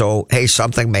budget. And so, hey,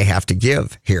 something may have to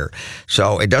give here.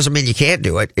 So it doesn't mean you can't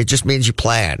do it. It just means you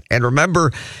plan. And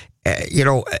remember,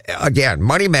 again,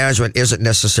 money management isn't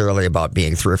necessarily about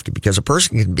being thrifty, because a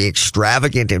person can be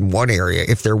extravagant in one area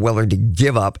if they're willing to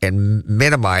give up and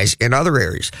minimize in other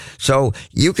areas. So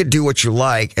you can do what you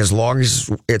like as long as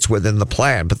it's within the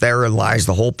plan. But therein lies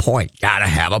the whole point. You gotta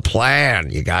have a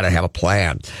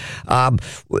plan.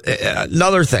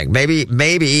 Another thing, maybe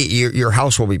your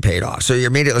house will be paid off. So you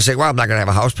immediately say, well, I'm not gonna have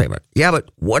a house payment. Yeah, but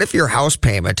what if your house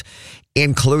payment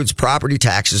includes property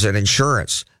taxes and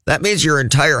insurance? That means your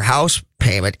entire house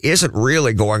payment isn't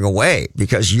really going away,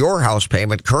 because your house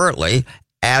payment currently,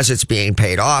 as it's being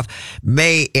paid off,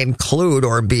 may include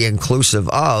or be inclusive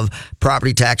of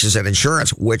property taxes and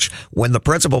insurance, which when the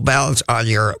principal balance on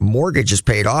your mortgage is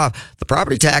paid off, the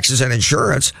property taxes and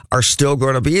insurance are still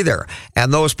going to be there.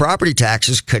 And those property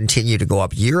taxes continue to go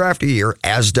up year after year,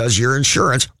 as does your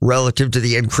insurance relative to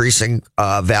the increasing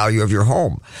value of your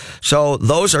home. So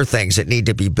those are things that need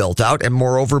to be built out, and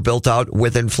moreover built out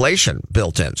with inflation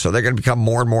built in. So they're going to become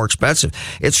more and more expensive.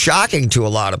 It's shocking to a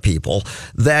lot of people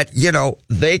that,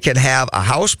 they can have a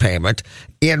house payment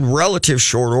in relative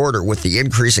short order with the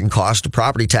increasing cost of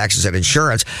property taxes and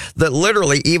insurance that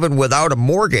literally, even without a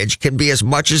mortgage, can be as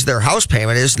much as their house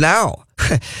payment is now.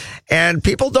 And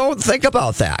people don't think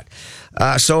about that.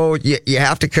 So you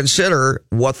have to consider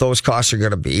what those costs are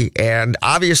going to be. And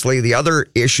obviously, the other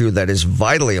issue that is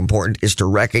vitally important is to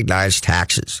recognize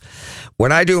taxes.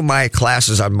 When I do my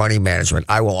classes on money management,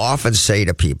 I will often say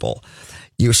to people,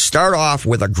 you start off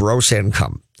with a gross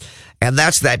income. And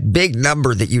that's that big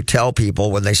number that you tell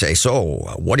people when they say,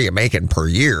 so what are you making per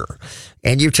year?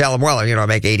 And you tell them, well, I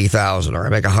make 80,000 or I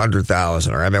make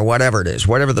 100,000 or I mean, whatever it is,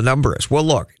 whatever the number is. Well,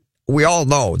 look, we all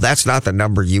know that's not the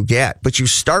number you get, but you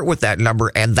start with that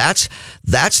number, and that's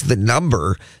the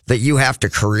number that you have to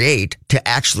create to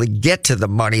actually get to the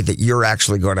money that you're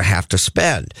actually going to have to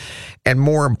spend. And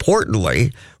more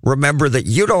importantly, remember that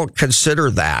you don't consider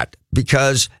that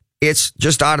because it's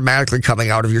just automatically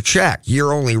coming out of your check.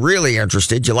 You're only really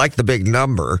interested, you like the big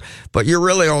number, but you're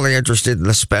really only interested in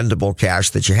the spendable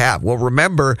cash that you have. Well,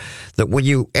 remember that when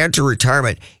you enter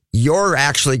retirement, you're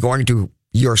actually going to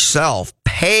yourself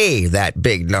pay that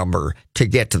big number to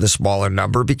get to the smaller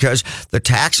number, because the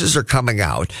taxes are coming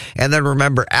out. And then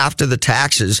remember, after the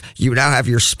taxes, you now have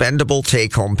your spendable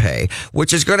take-home pay,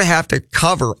 which is going to have to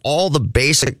cover all the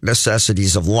basic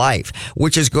necessities of life,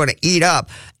 which is going to eat up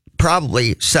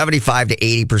probably 75 to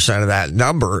 80% of that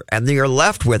number. And then you're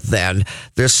left with then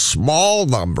this small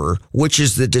number, which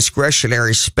is the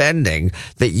discretionary spending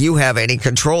that you have any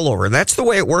control over. And that's the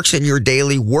way it works in your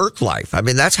daily work life. I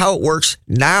mean, that's how it works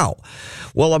now.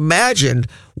 Well, imagine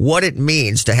what it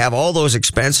means to have all those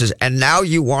expenses, and now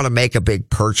you want to make a big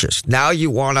purchase. Now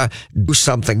you want to do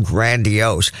something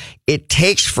grandiose. It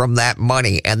takes from that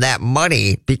money, and that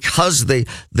money, because the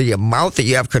amount that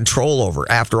you have control over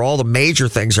after all the major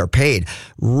things are paid,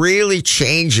 really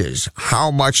changes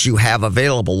how much you have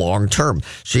available long term.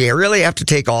 So you really have to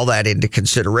take all that into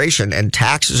consideration, and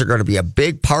taxes are going to be a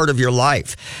big part of your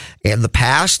life. In the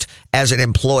past, as an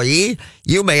employee,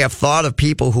 you may have thought of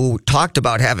people who talked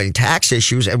about having tax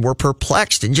issues and were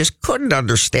perplexed and just couldn't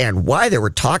understand why they were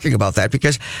talking about that,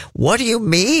 because what do you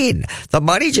mean? The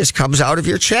money just comes out of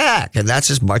your check, and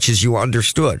that's as much as you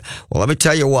understood. Well, let me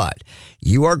tell you what.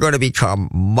 You are going to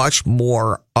become much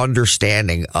more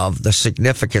understanding of the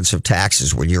significance of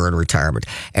taxes when you're in retirement.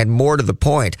 And more to the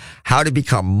point, how to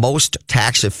become most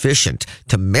tax efficient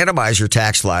to minimize your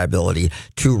tax liability,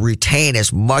 to retain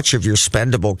as much of your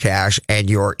spendable cash and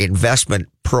your investment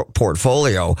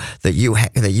portfolio that you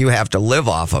have to live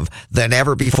off of than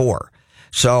ever before.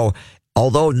 So,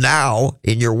 although now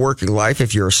in your working life,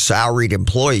 if you're a salaried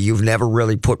employee, you've never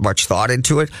really put much thought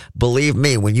into it, believe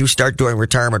me, when you start doing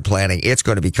retirement planning, it's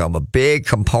going to become a big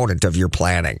component of your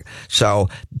planning. So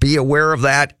be aware of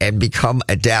that and become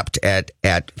adept at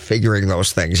figuring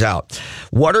those things out.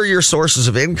 What are your sources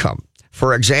of income?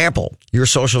 For example, your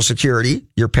Social Security,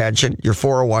 your pension, your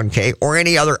 401k, or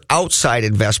any other outside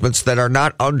investments that are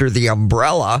not under the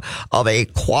umbrella of a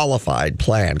qualified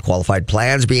plan. Qualified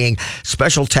plans being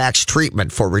special tax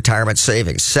treatment for retirement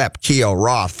savings, SEP, KEO,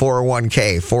 Roth,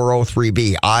 401k,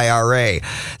 403b, IRA.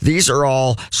 These are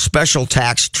all special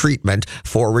tax treatment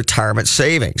for retirement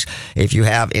savings. If you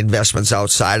have investments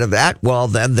outside of that, well,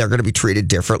 then they're going to be treated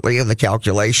differently, and the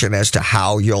calculation as to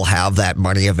how you'll have that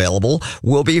money available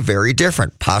will be very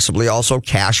different. Possibly also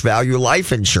cash value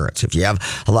life insurance. If you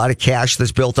have a lot of cash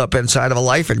that's built up inside of a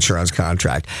life insurance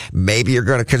contract, maybe you're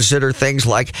going to consider things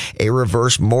like a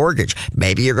reverse mortgage.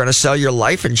 Maybe you're going to sell your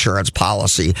life insurance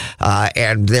policy,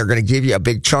 and they're going to give you a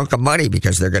big chunk of money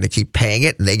because they're going to keep paying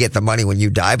it, and they get the money when you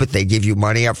die, but they give you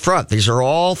money up front. These are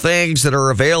all things that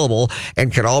are available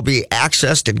and can all be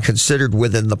accessed and considered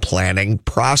within the planning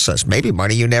process. Maybe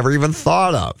money you never even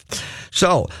thought of.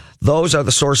 So those are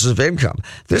the sources of income.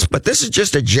 But this is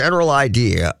just a general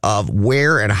idea of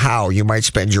where and how you might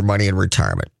spend your money in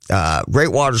retirement.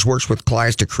 Great Waters works with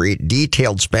clients to create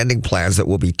detailed spending plans that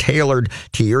will be tailored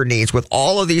to your needs with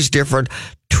all of these different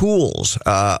tools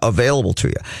available to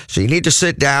you. So you need to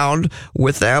sit down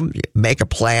with them, make a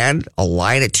plan,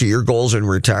 align it to your goals in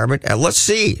retirement, and let's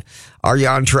see. Are you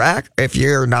on track? If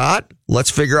you're not,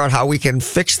 let's figure out how we can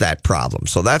fix that problem.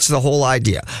 So that's the whole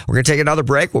idea. We're going to take another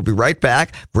break. We'll be right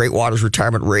back. Great Waters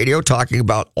Retirement Radio, talking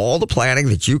about all the planning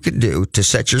that you can do to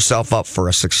set yourself up for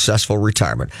a successful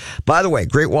retirement. By the way,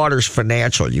 Great Waters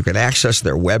Financial, you can access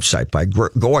their website by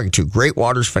going to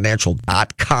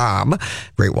greatwatersfinancial.com,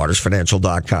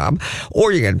 greatwatersfinancial.com,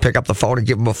 or you can pick up the phone and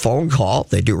give them a phone call.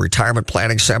 They do retirement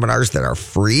planning seminars that are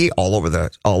free all over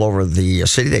the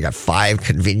city. They got 5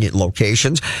 convenient locations,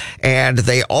 and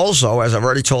they also, as I've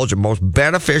already told you, most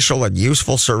beneficial and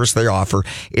useful service they offer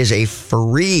is a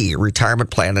free retirement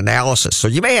plan analysis. So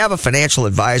you may have a financial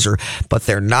advisor, but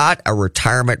they're not a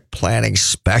retirement planning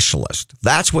specialist.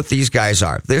 That's what these guys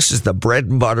are. This is the bread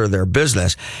and butter of their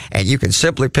business, and you can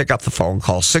simply pick up the phone,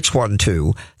 call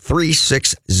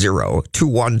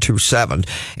 612-360-2127,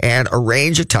 and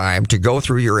arrange a time to go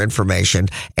through your information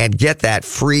and get that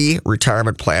free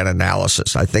retirement plan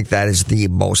analysis. I think that is the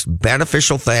most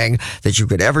beneficial thing that you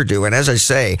could ever do. And as I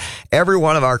say, every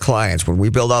one of our clients, when we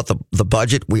build out the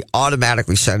budget, we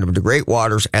automatically send them to Great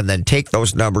Waters and then take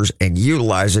those numbers and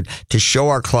utilize it to show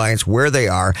our clients where they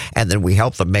are, and then we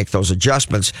help them make those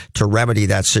adjustments to remedy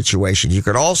that situation. You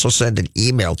can also send an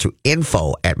email to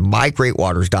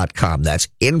info@mygreatwaters.com. That's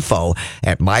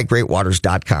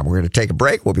info@mygreatwaters.com. We're going to take a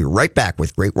break. We'll be right back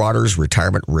with Great Waters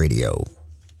Retirement Radio.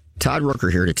 Todd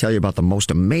Rooker here to tell you about the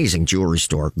most amazing jewelry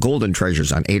store, Golden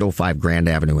Treasures, on 805 Grand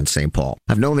Avenue in St. Paul.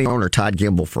 I've known the owner, Todd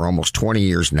Gimble, for almost 20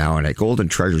 years now, and at Golden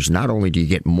Treasures, not only do you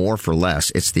get more for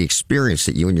less, it's the experience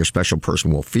that you and your special person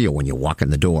will feel when you walk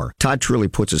in the door. Todd truly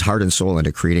puts his heart and soul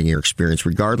into creating your experience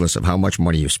regardless of how much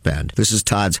money you spend. This is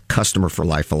Todd's customer for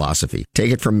life philosophy. Take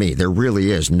it from me, there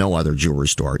really is no other jewelry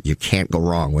store. You can't go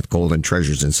wrong with Golden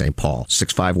Treasures in St. Paul.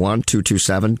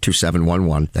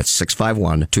 651-227-2711. That's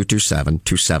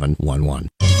 651-227-2711.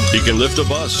 He can lift a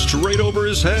bus straight over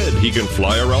his head. He can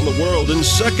fly around the world in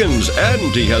seconds.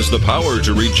 And he has the power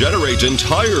to regenerate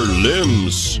entire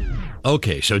limbs.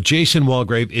 Okay, so Jason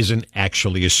Walgrave isn't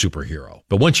actually a superhero.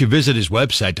 But once you visit his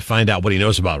website to find out what he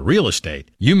knows about real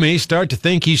estate, you may start to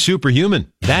think he's superhuman.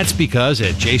 That's because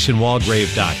at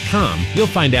jasonwalgrave.com, you'll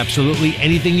find absolutely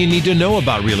anything you need to know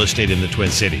about real estate in the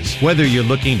Twin Cities. Whether you're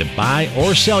looking to buy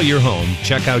or sell your home,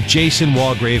 check out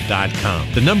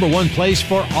jasonwalgrave.com, the #1 place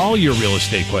for all your real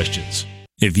estate questions.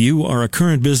 If you are a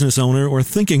current business owner or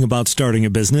thinking about starting a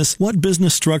business, what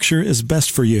business structure is best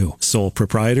for you? Sole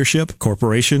proprietorship,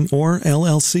 corporation, or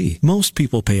LLC? Most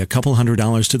people pay a couple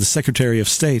 $100s to the Secretary of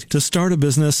State to start a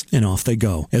business and off they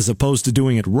go, as opposed to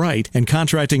doing it right and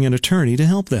contracting an attorney to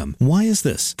help them. Why is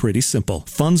this? Pretty simple.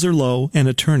 Funds are low and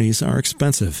attorneys are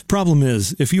expensive. Problem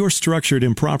is, if you're structured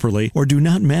improperly or do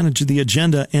not manage the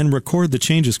agenda and record the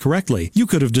changes correctly, you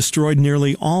could have destroyed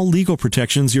nearly all legal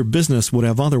protections your business would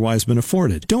have otherwise been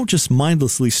afforded. Don't just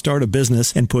mindlessly start a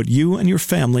business and put you and your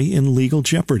family in legal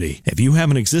jeopardy. If you have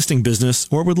an existing business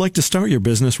or would like to start your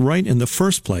business right in the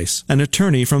first place, an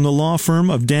attorney from the law firm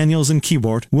of Daniels &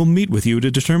 Keyboard will meet with you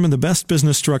to determine the best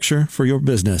business structure for your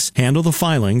business, handle the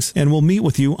filings, and will meet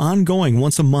with you ongoing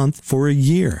once a month for a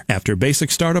year. After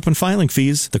basic startup and filing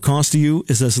fees, the cost to you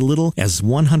is as little as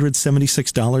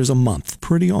 $176 a month.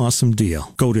 Pretty awesome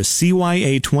deal. Go to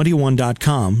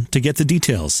CYA21.com to get the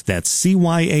details. That's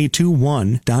CYA21.com.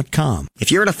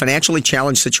 If you're in a financially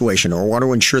challenged situation or want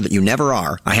to ensure that you never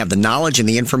are, I have the knowledge and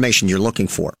the information you're looking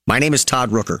for. My name is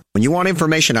Todd Rooker. When you want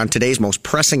information on today's most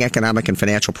pressing economic and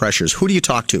financial pressures, who do you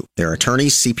talk to? There are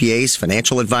attorneys, CPAs,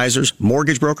 financial advisors,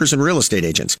 mortgage brokers, and real estate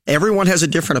agents. Everyone has a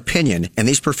different opinion, and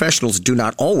these professionals do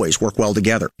not always work well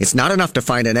together. It's not enough to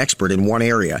find an expert in one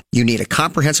area. You need a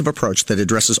comprehensive approach that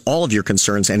addresses all of your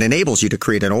concerns and enables you to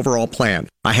create an overall plan.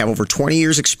 I have over 20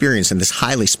 years experience in this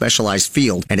highly specialized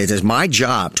field, and it is my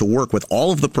job to work with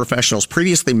all of the professionals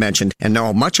previously mentioned and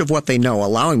know much of what they know,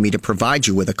 allowing me to provide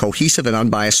you with a cohesive and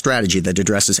unbiased strategy that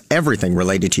addresses everything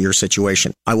related to your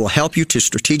situation. I will help you to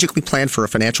strategically plan for a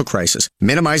financial crisis,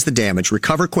 minimize the damage,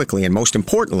 recover quickly, and most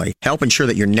importantly, help ensure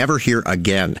that you're never here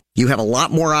again. You have a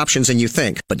lot more options than you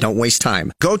think, but don't waste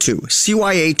time. Go to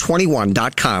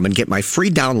CYA21.com and get my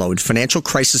free download Financial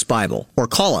Crisis Bible, or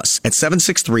call us at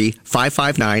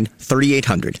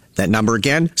 763-559-3800. That number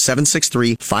again,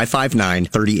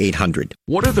 763-559-3800.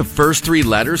 What are the first three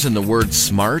letters in the word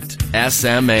SMART?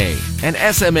 SMA. And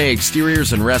SMA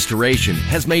Exteriors and Restoration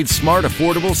has made SMART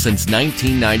affordable since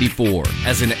 1994.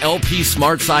 As an LP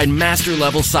Smart Side Master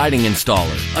Level Siding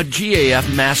Installer, a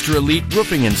GAF Master Elite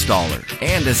Roofing Installer,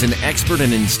 and as an expert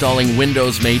in installing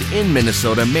windows made in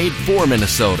Minnesota, made for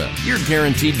Minnesota, you're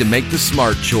guaranteed to make the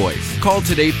smart choice. Call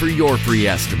today for your free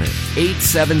estimate.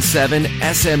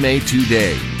 877-SMA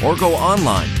today. Or go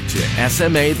online to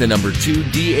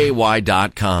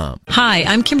SMA2day.com. Hi,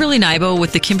 I'm Kimberly Nybo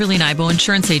with the Kimberly Nybo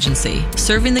Insurance Agency,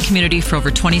 serving the community for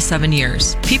over 27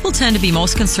 years. People tend to be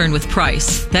most concerned with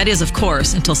price. That is, of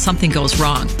course, until something goes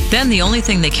wrong. Then the only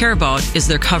thing they care about is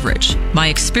their coverage. My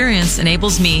experience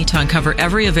enables me to uncover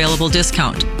every available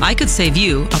discount. I could save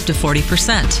you up to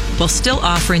 40% while still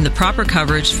offering the proper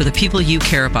coverage for the people you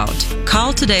care about.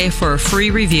 Call today for a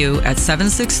free review at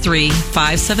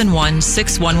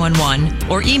 763-571-6111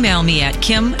 or email me at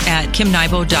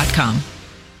kim@kimnybo.com.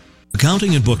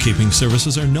 Accounting and bookkeeping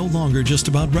services are no longer just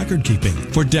about record keeping.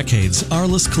 For decades,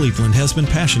 Arliss Cleveland has been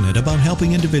passionate about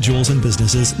helping individuals and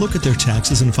businesses look at their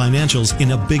taxes and financials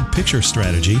in a big picture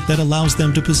strategy that allows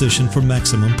them to position for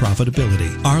maximum profitability.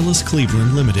 Arliss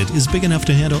Cleveland Limited is big enough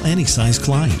to handle any size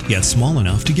client, yet small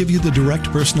enough to give you the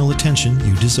direct personal attention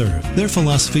you deserve. Their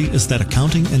philosophy is that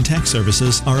accounting and tax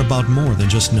services are about more than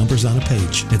just numbers on a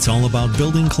page. It's all about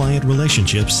building client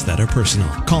relationships that are personal.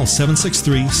 Call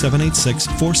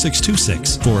 763-786-4626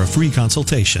 for a free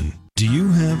consultation. Do you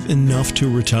have enough to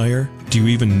retire? Do you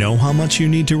even know how much you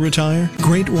need to retire?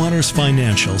 Great Waters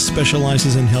Financial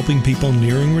specializes in helping people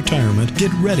nearing retirement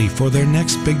get ready for their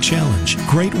next big challenge.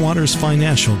 Great Waters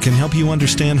Financial can help you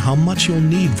understand how much you'll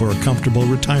need for a comfortable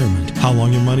retirement, how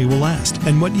long your money will last,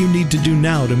 and what you need to do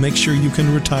now to make sure you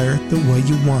can retire the way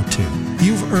you want to.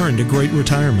 You've earned a great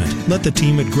retirement. Let the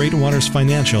team at Great Waters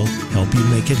Financial help you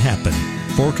make it happen.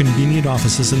 4 convenient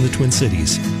offices in the Twin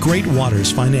Cities.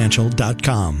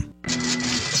 GreatWatersFinancial.com.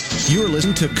 You're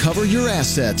listening to Cover Your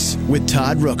Assets with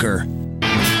Todd Rooker.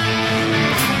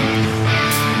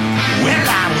 Well,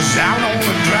 I was out on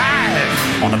a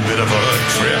drive on a bit of a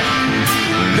trip,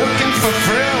 looking for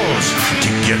thrills to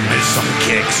get me some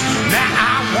kicks. Now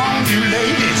I warn you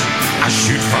ladies, I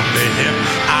shoot from the hip.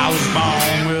 I was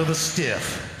born with a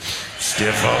stiff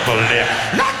upper lip.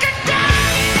 Knock it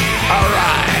down! All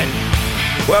right.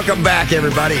 Welcome back,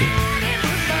 everybody.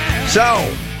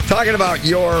 So, talking about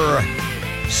your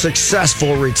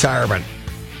successful retirement.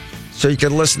 So you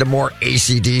can listen to more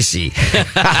AC/DC.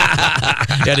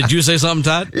 Yeah, did you say something,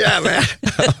 Todd? Yeah, man.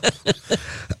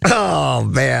 Oh,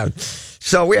 man.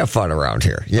 So we have fun around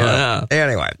here. You know? Yeah.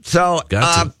 Anyway, so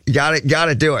got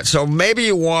to do it. So maybe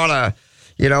you want to,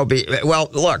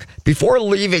 look, before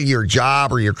leaving your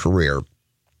job or your career,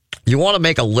 you want to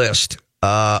make a list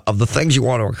of the things you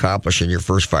want to accomplish in your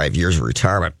first 5 years of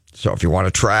retirement. So if you want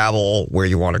to travel, where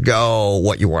you want to go,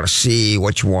 what you want to see,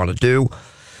 what you want to do.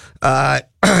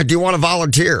 Do you want to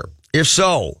volunteer? If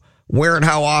so, where and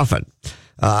how often?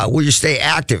 Will you stay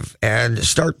active and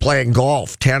start playing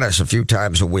golf, tennis a few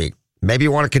times a week? Maybe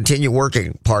you want to continue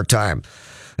working part-time.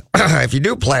 If you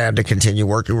do plan to continue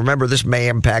working, remember this may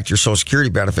impact your Social Security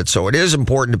benefits, so it is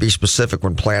important to be specific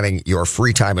when planning your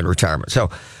free time in retirement. So,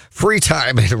 free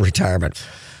time in retirement.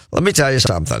 Let me tell you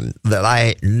something that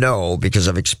I know because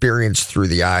I've experienced through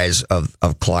the eyes of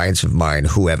clients of mine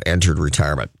who have entered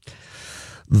retirement.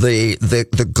 The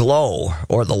glow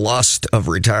or the lust of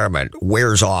retirement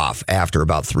wears off after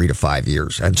about 3 to 5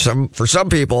 years. And for some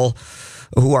people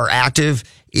who are active,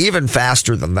 even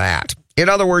faster than that. In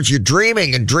other words, you're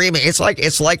dreaming and dreaming. It's like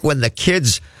when the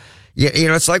kids,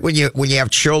 it's like when you have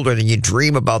children and you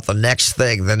dream about the next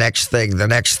thing,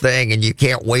 and you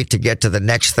can't wait to get to the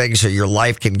next thing so your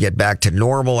life can get back to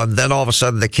normal. And then all of a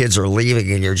sudden the kids are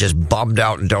leaving and you're just bummed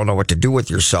out and don't know what to do with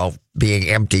yourself, being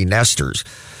empty nesters.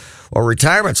 Well,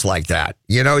 retirement's like that.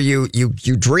 You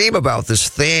dream about this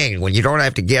thing when you don't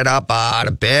have to get up out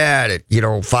of bed at,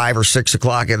 5 or 6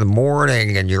 o'clock in the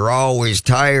morning, and you're always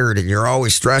tired and you're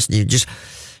always stressed,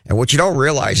 and what you don't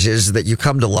realize is that you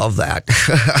come to love that.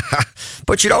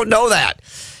 But you don't know that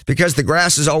because the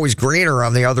grass is always greener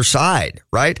on the other side,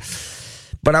 right?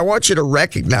 But I want you to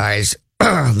recognize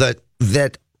that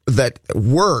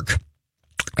work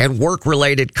and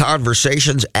work-related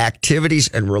conversations, activities,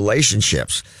 and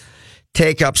relationships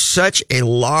take up such a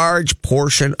large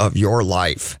portion of your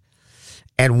life.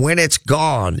 And when it's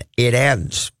gone, it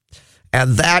ends.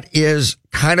 And that is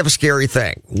kind of a scary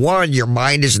thing. One, your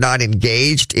mind is not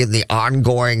engaged in the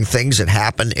ongoing things that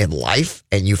happen in life,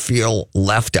 and you feel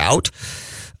left out.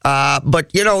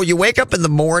 But, you wake up in the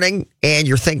morning and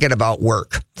you're thinking about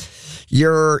work.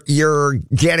 You're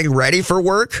getting ready for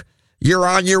work. You're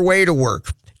on your way to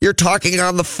work. You're talking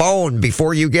on the phone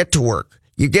before you get to work.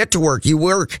 You get to work. You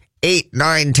work 8,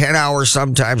 9, 10 hours,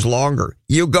 sometimes longer.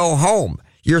 You go home.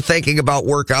 You're thinking about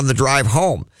work on the drive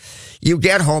home. You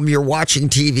get home, you're watching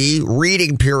TV,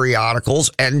 reading periodicals,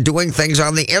 and doing things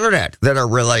on the internet that are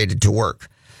related to work.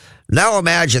 Now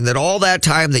imagine that all that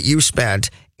time that you spent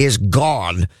is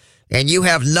gone, and you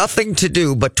have nothing to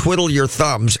do but twiddle your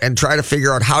thumbs and try to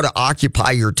figure out how to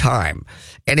occupy your time.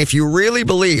 And if you really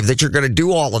believe that you're going to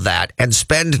do all of that and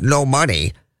spend no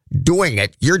money doing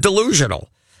it, you're delusional.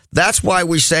 That's why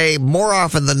we say more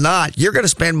often than not, you're going to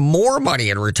spend more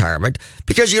money in retirement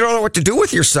because you don't know what to do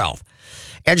with yourself.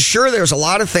 And sure, there's a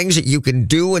lot of things that you can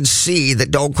do and see that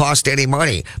don't cost any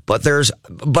money, but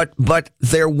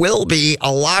there will be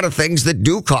a lot of things that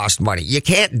do cost money. You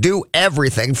can't do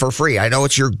everything for free. I know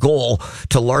it's your goal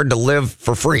to learn to live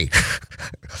for free,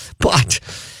 but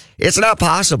it's not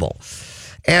possible.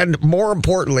 And more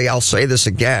importantly, I'll say this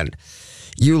again,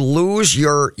 you lose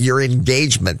your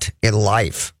engagement in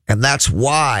life. And that's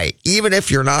why, even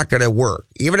if you're not going to work,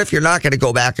 even if you're not going to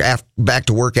go back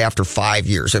to work after 5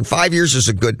 years, and 5 years is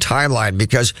a good timeline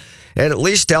because it at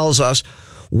least tells us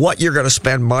what you're going to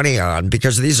spend money on,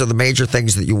 because these are the major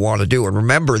things that you want to do. And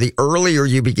remember, the earlier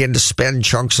you begin to spend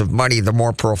chunks of money, the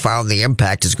more profound the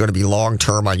impact is going to be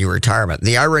long-term on your retirement. And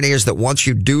the irony is that once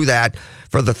you do that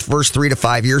for the first 3 to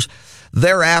 5 years,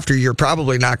 thereafter, you're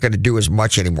probably not going to do as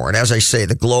much anymore. And as I say,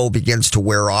 the glow begins to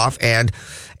wear off and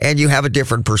you have a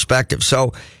different perspective.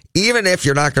 So even if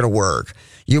you're not going to work,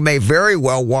 you may very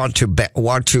well want to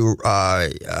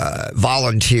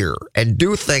volunteer and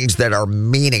do things that are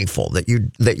meaningful, that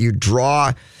you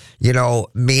draw,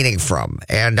 meaning from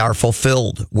and are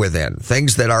fulfilled within,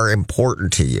 things that are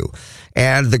important to you.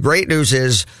 And the great news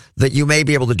is that you may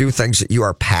be able to do things that you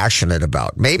are passionate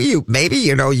about. Maybe you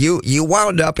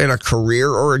wound up in a career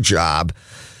or a job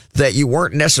that you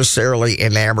weren't necessarily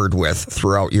enamored with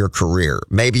throughout your career.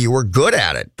 Maybe you were good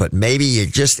at it, but maybe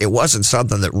it wasn't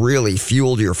something that really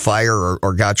fueled your fire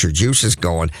or got your juices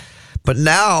going. But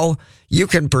now you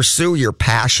can pursue your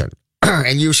passion.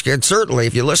 And you can certainly,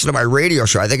 if you listen to my radio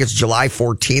show, I think it's July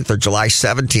 14th or July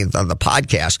 17th on the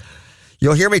podcast,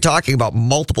 you'll hear me talking about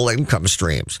multiple income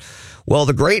streams. Well,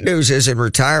 the great news is in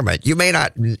retirement, you may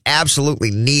not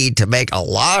absolutely need to make a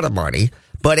lot of money,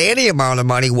 but any amount of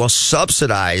money will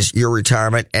subsidize your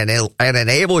retirement and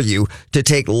enable you to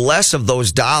take less of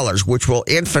those dollars, which will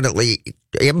infinitely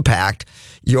impact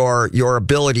your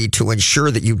ability to ensure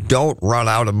that you don't run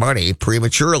out of money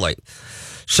prematurely.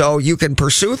 So you can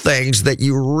pursue things that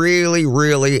you really,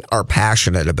 really are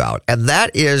passionate about. And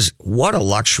that is what a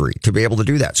luxury to be able to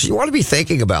do that. So you want to be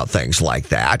thinking about things like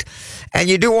that. And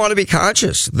you do want to be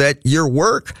conscious that your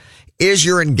work is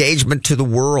your engagement to the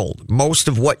world. Most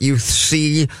of what you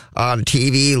see on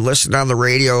TV, listen on the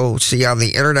radio, see on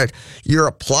the internet, you're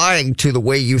applying to the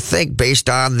way you think based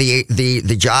on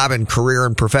the job and career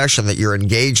and profession that you're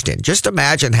engaged in. Just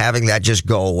imagine having that just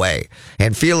go away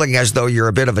and feeling as though you're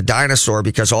a bit of a dinosaur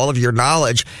because all of your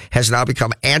knowledge has now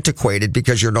become antiquated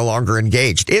because you're no longer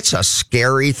engaged. It's a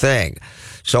scary thing.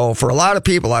 So for a lot of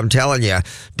people, I'm telling you,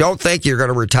 don't think you're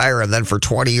going to retire and then for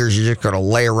 20 years you're just going to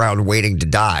lay around waiting to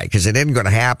die, because it isn't going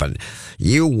to happen.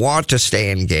 You want to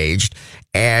stay engaged,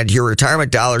 and your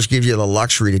retirement dollars give you the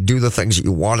luxury to do the things that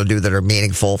you want to do that are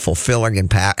meaningful, fulfilling,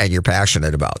 and you're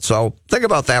passionate about. So think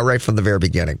about that right from the very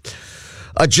beginning.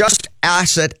 Adjust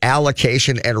asset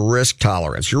allocation and risk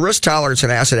tolerance. Your risk tolerance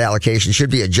and asset allocation should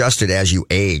be adjusted as you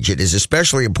age. It is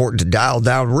especially important to dial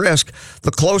down risk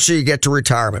the closer you get to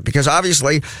retirement, because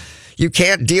obviously you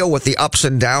can't deal with the ups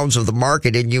and downs of the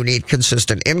market and you need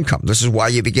consistent income. This is why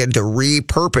you begin to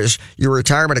repurpose your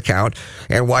retirement account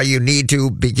and why you need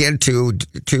to begin to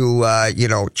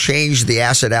change the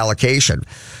asset allocation.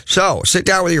 So sit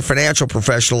down with your financial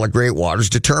professional at Great Waters,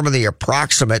 determine the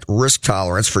approximate risk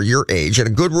tolerance for your age. And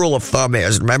a good rule of thumb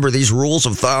is, remember, these rules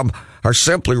of thumb are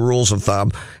simply rules of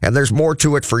thumb, and there's more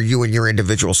to it for you and your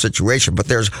individual situation. But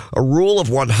there's a rule of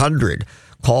 100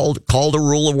 called a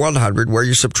rule of 100, where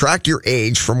you subtract your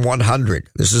age from 100.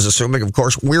 This is assuming, of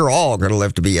course, we're all going to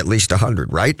live to be at least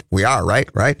 100, right? We are,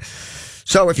 right?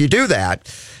 So if you do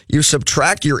that, you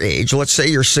subtract your age, let's say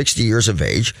you're 60 years of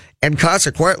age, and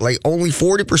consequently, only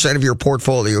 40% of your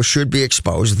portfolio should be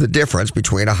exposed. The difference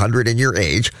between 100 and your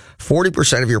age,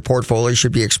 40% of your portfolio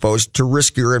should be exposed to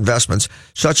riskier investments,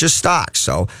 such as stocks.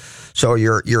 So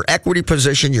your equity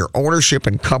position, your ownership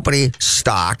in company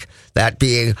stock, that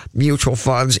being mutual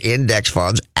funds, index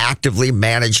funds, actively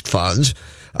managed funds,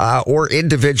 or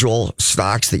individual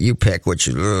stocks that you pick, which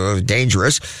is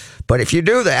dangerous. But if you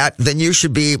do that, then you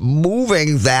should be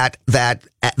moving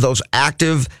those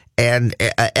active and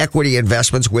equity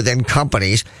investments within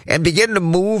companies and begin to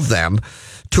move them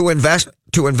to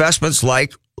investments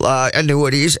like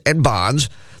annuities and bonds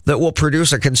that will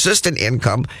produce a consistent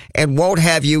income and won't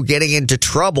have you getting into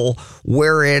trouble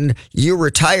wherein you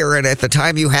retire, and at the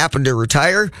time you happen to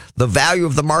retire, the value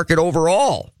of the market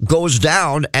overall goes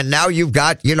down, and now you've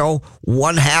got,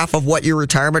 one half of what your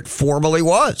retirement formerly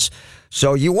was.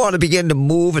 So you want to begin to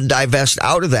move and divest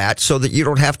out of that so that you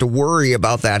don't have to worry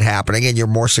about that happening and you're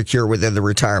more secure within the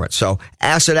retirement. So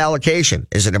asset allocation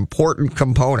is an important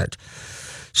component.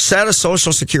 Set a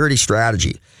Social Security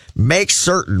strategy. Make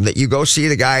certain that you go see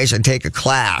the guys and take a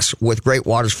class with Great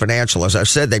Waters Financial. As I've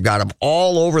said, they've got them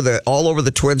all over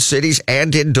the Twin Cities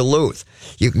and in Duluth.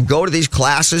 You can go to these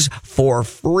classes for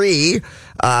free,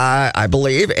 I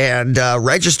believe, and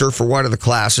register for one of the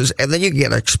classes, and then you can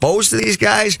get exposed to these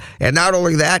guys. And not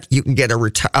only that, you can get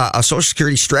a Social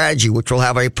Security strategy, which will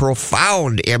have a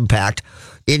profound impact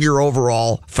in your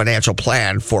overall financial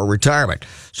plan for retirement.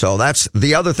 So that's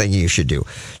the other thing you should do.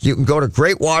 You can go to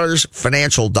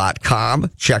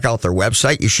greatwatersfinancial.com, check out their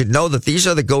website. You should know that these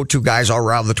are the go-to guys all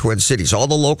around the Twin Cities. All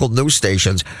the local news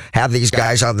stations have these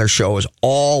guys on their shows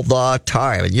all the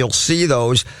time, and you'll see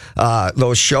those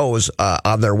shows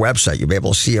on their website. You'll be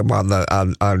able to see them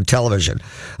on television.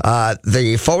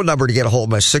 The phone number to get a hold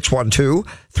of them is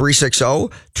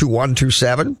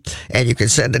 612-360-2127, and you can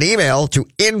send an email to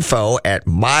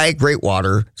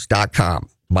info@mygreatwaters.com.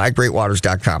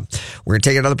 mygreatwaters.com. We're going to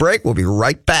take another break. We'll be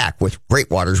right back with Great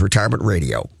Waters Retirement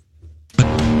Radio.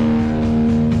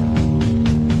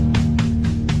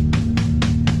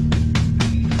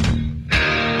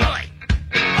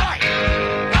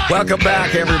 Welcome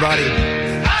back, everybody.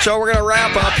 So we're going to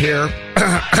wrap up here.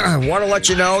 Want to let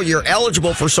you know you're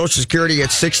eligible for Social Security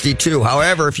at 62.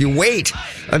 However, if you wait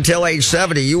until age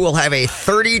 70, you will have a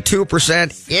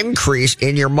 32% increase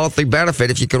in your monthly benefit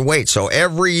if you can wait. So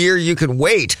every year you can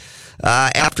wait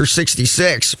after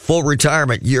 66, full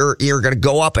retirement, you're going to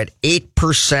go up at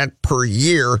 8% per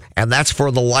year, and that's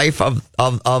for the life of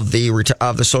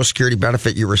the Social Security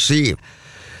benefit you receive.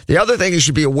 The other thing you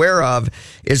should be aware of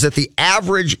is that the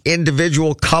average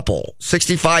individual couple,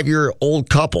 65-year-old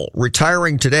couple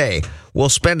retiring today, will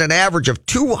spend an average of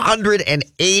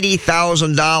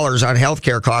 $280,000 on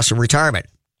healthcare costs in retirement.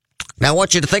 Now, I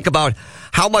want you to think about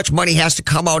how much money has to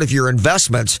come out of your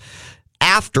investments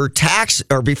after tax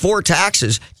or before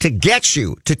taxes to get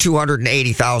you to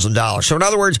 $280,000. So in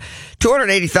other words,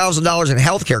 $280,000 in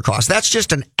healthcare costs. That's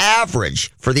just an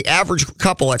average for the average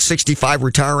couple at 65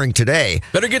 retiring today.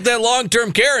 Better get that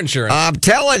long-term care insurance. I'm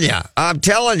telling you.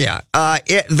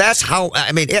 That's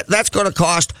going to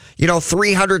cost,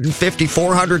 $350,000,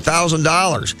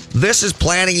 $400,000. This is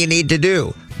planning you need to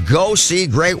do. Go see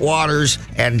Great Waters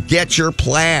and get your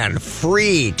plan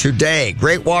free today.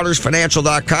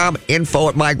 GreatWatersFinancial.com,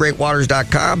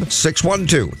 info@mygreatwaters.com,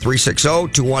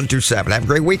 612-360-2127. Have a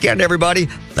great weekend, everybody.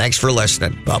 Thanks for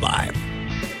listening. Bye-bye.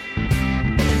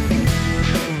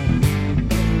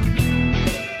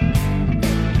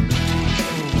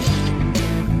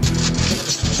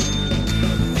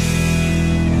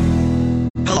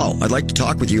 I'd like to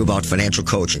talk with you about financial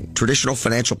coaching. Traditional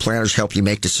financial planners help you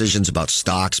make decisions about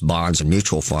stocks, bonds, and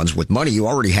mutual funds with money you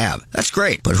already have. That's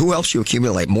great, but who helps you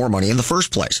accumulate more money in the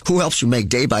first place? Who helps you make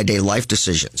day-by-day life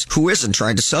decisions? Who isn't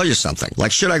trying to sell you something?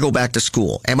 Like, should I go back to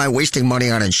school? Am I wasting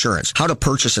money on insurance? How to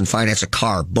purchase and finance a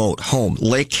car, boat, home,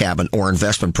 lake cabin, or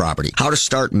investment property? How to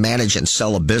start, manage, and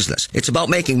sell a business? It's about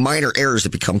making minor errors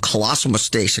that become colossal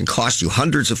mistakes and cost you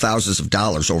hundreds of thousands of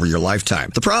dollars over your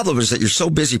lifetime. The problem is that you're so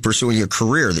busy pursuing your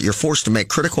career that you're forced to make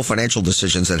critical financial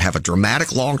decisions that have a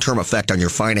dramatic long-term effect on your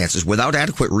finances without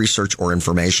adequate research or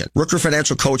information. Rooker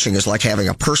Financial Coaching is like having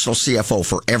a personal CFO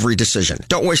for every decision.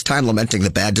 Don't waste time lamenting the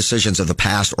bad decisions of the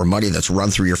past or money that's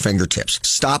run through your fingertips.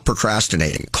 Stop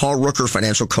procrastinating. Call Rooker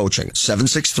Financial Coaching,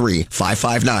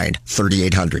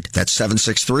 763-559-3800. That's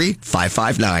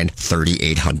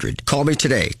 763-559-3800. Call me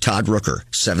today, Todd Rooker,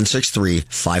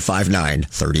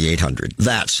 763-559-3800.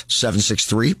 That's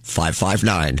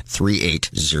 763-559-3800.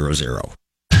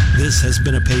 This has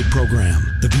been a paid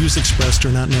program. The views expressed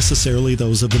are not necessarily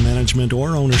those of the management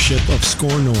or ownership of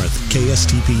Score North,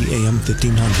 KSTP AM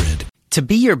 1500. To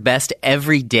be your best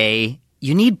every day,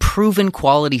 you need proven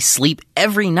quality sleep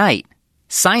every night.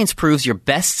 Science proves your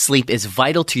best sleep is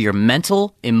vital to your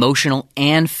mental, emotional,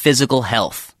 and physical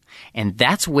health. And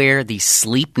that's where the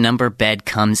Sleep Number bed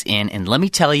comes in. And let me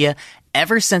tell you,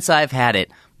 ever since I've had it,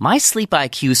 my sleep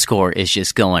IQ score is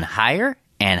just going higher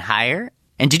and higher.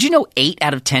 And did you know 8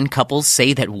 out of 10 couples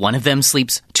say that one of them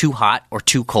sleeps too hot or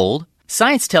too cold?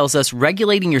 Science tells us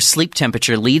regulating your sleep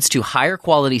temperature leads to higher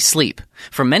quality sleep.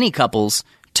 For many couples,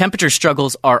 temperature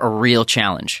struggles are a real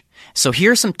challenge. So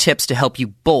here are some tips to help you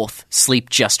both sleep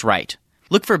just right.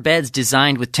 Look for beds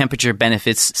designed with temperature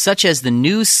benefits such as the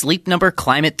new Sleep Number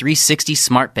Climate 360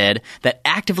 smart bed that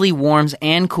actively warms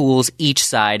and cools each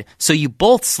side so you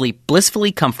both sleep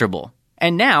blissfully comfortable.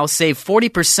 And now save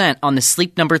 40% on the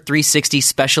Sleep Number 360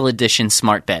 Special Edition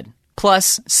smart bed.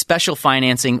 Plus, special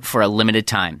financing for a limited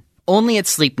time. Only at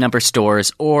Sleep Number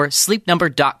stores or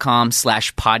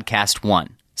sleepnumber.com/podcast1.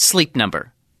 Sleep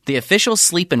Number, the official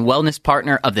sleep and wellness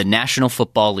partner of the National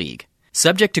Football League.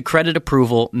 Subject to credit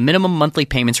approval, minimum monthly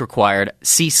payments required.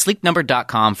 See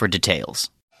sleepnumber.com for details.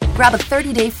 Grab a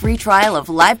 30-day free trial of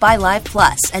Live by Live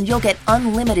Plus, and you'll get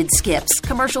unlimited skips,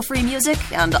 commercial-free music,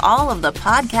 and all of the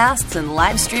podcasts and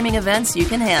live streaming events you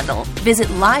can handle. Visit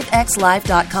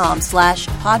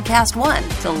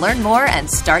livexlive.com/podcast1 to learn more and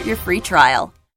start your free trial.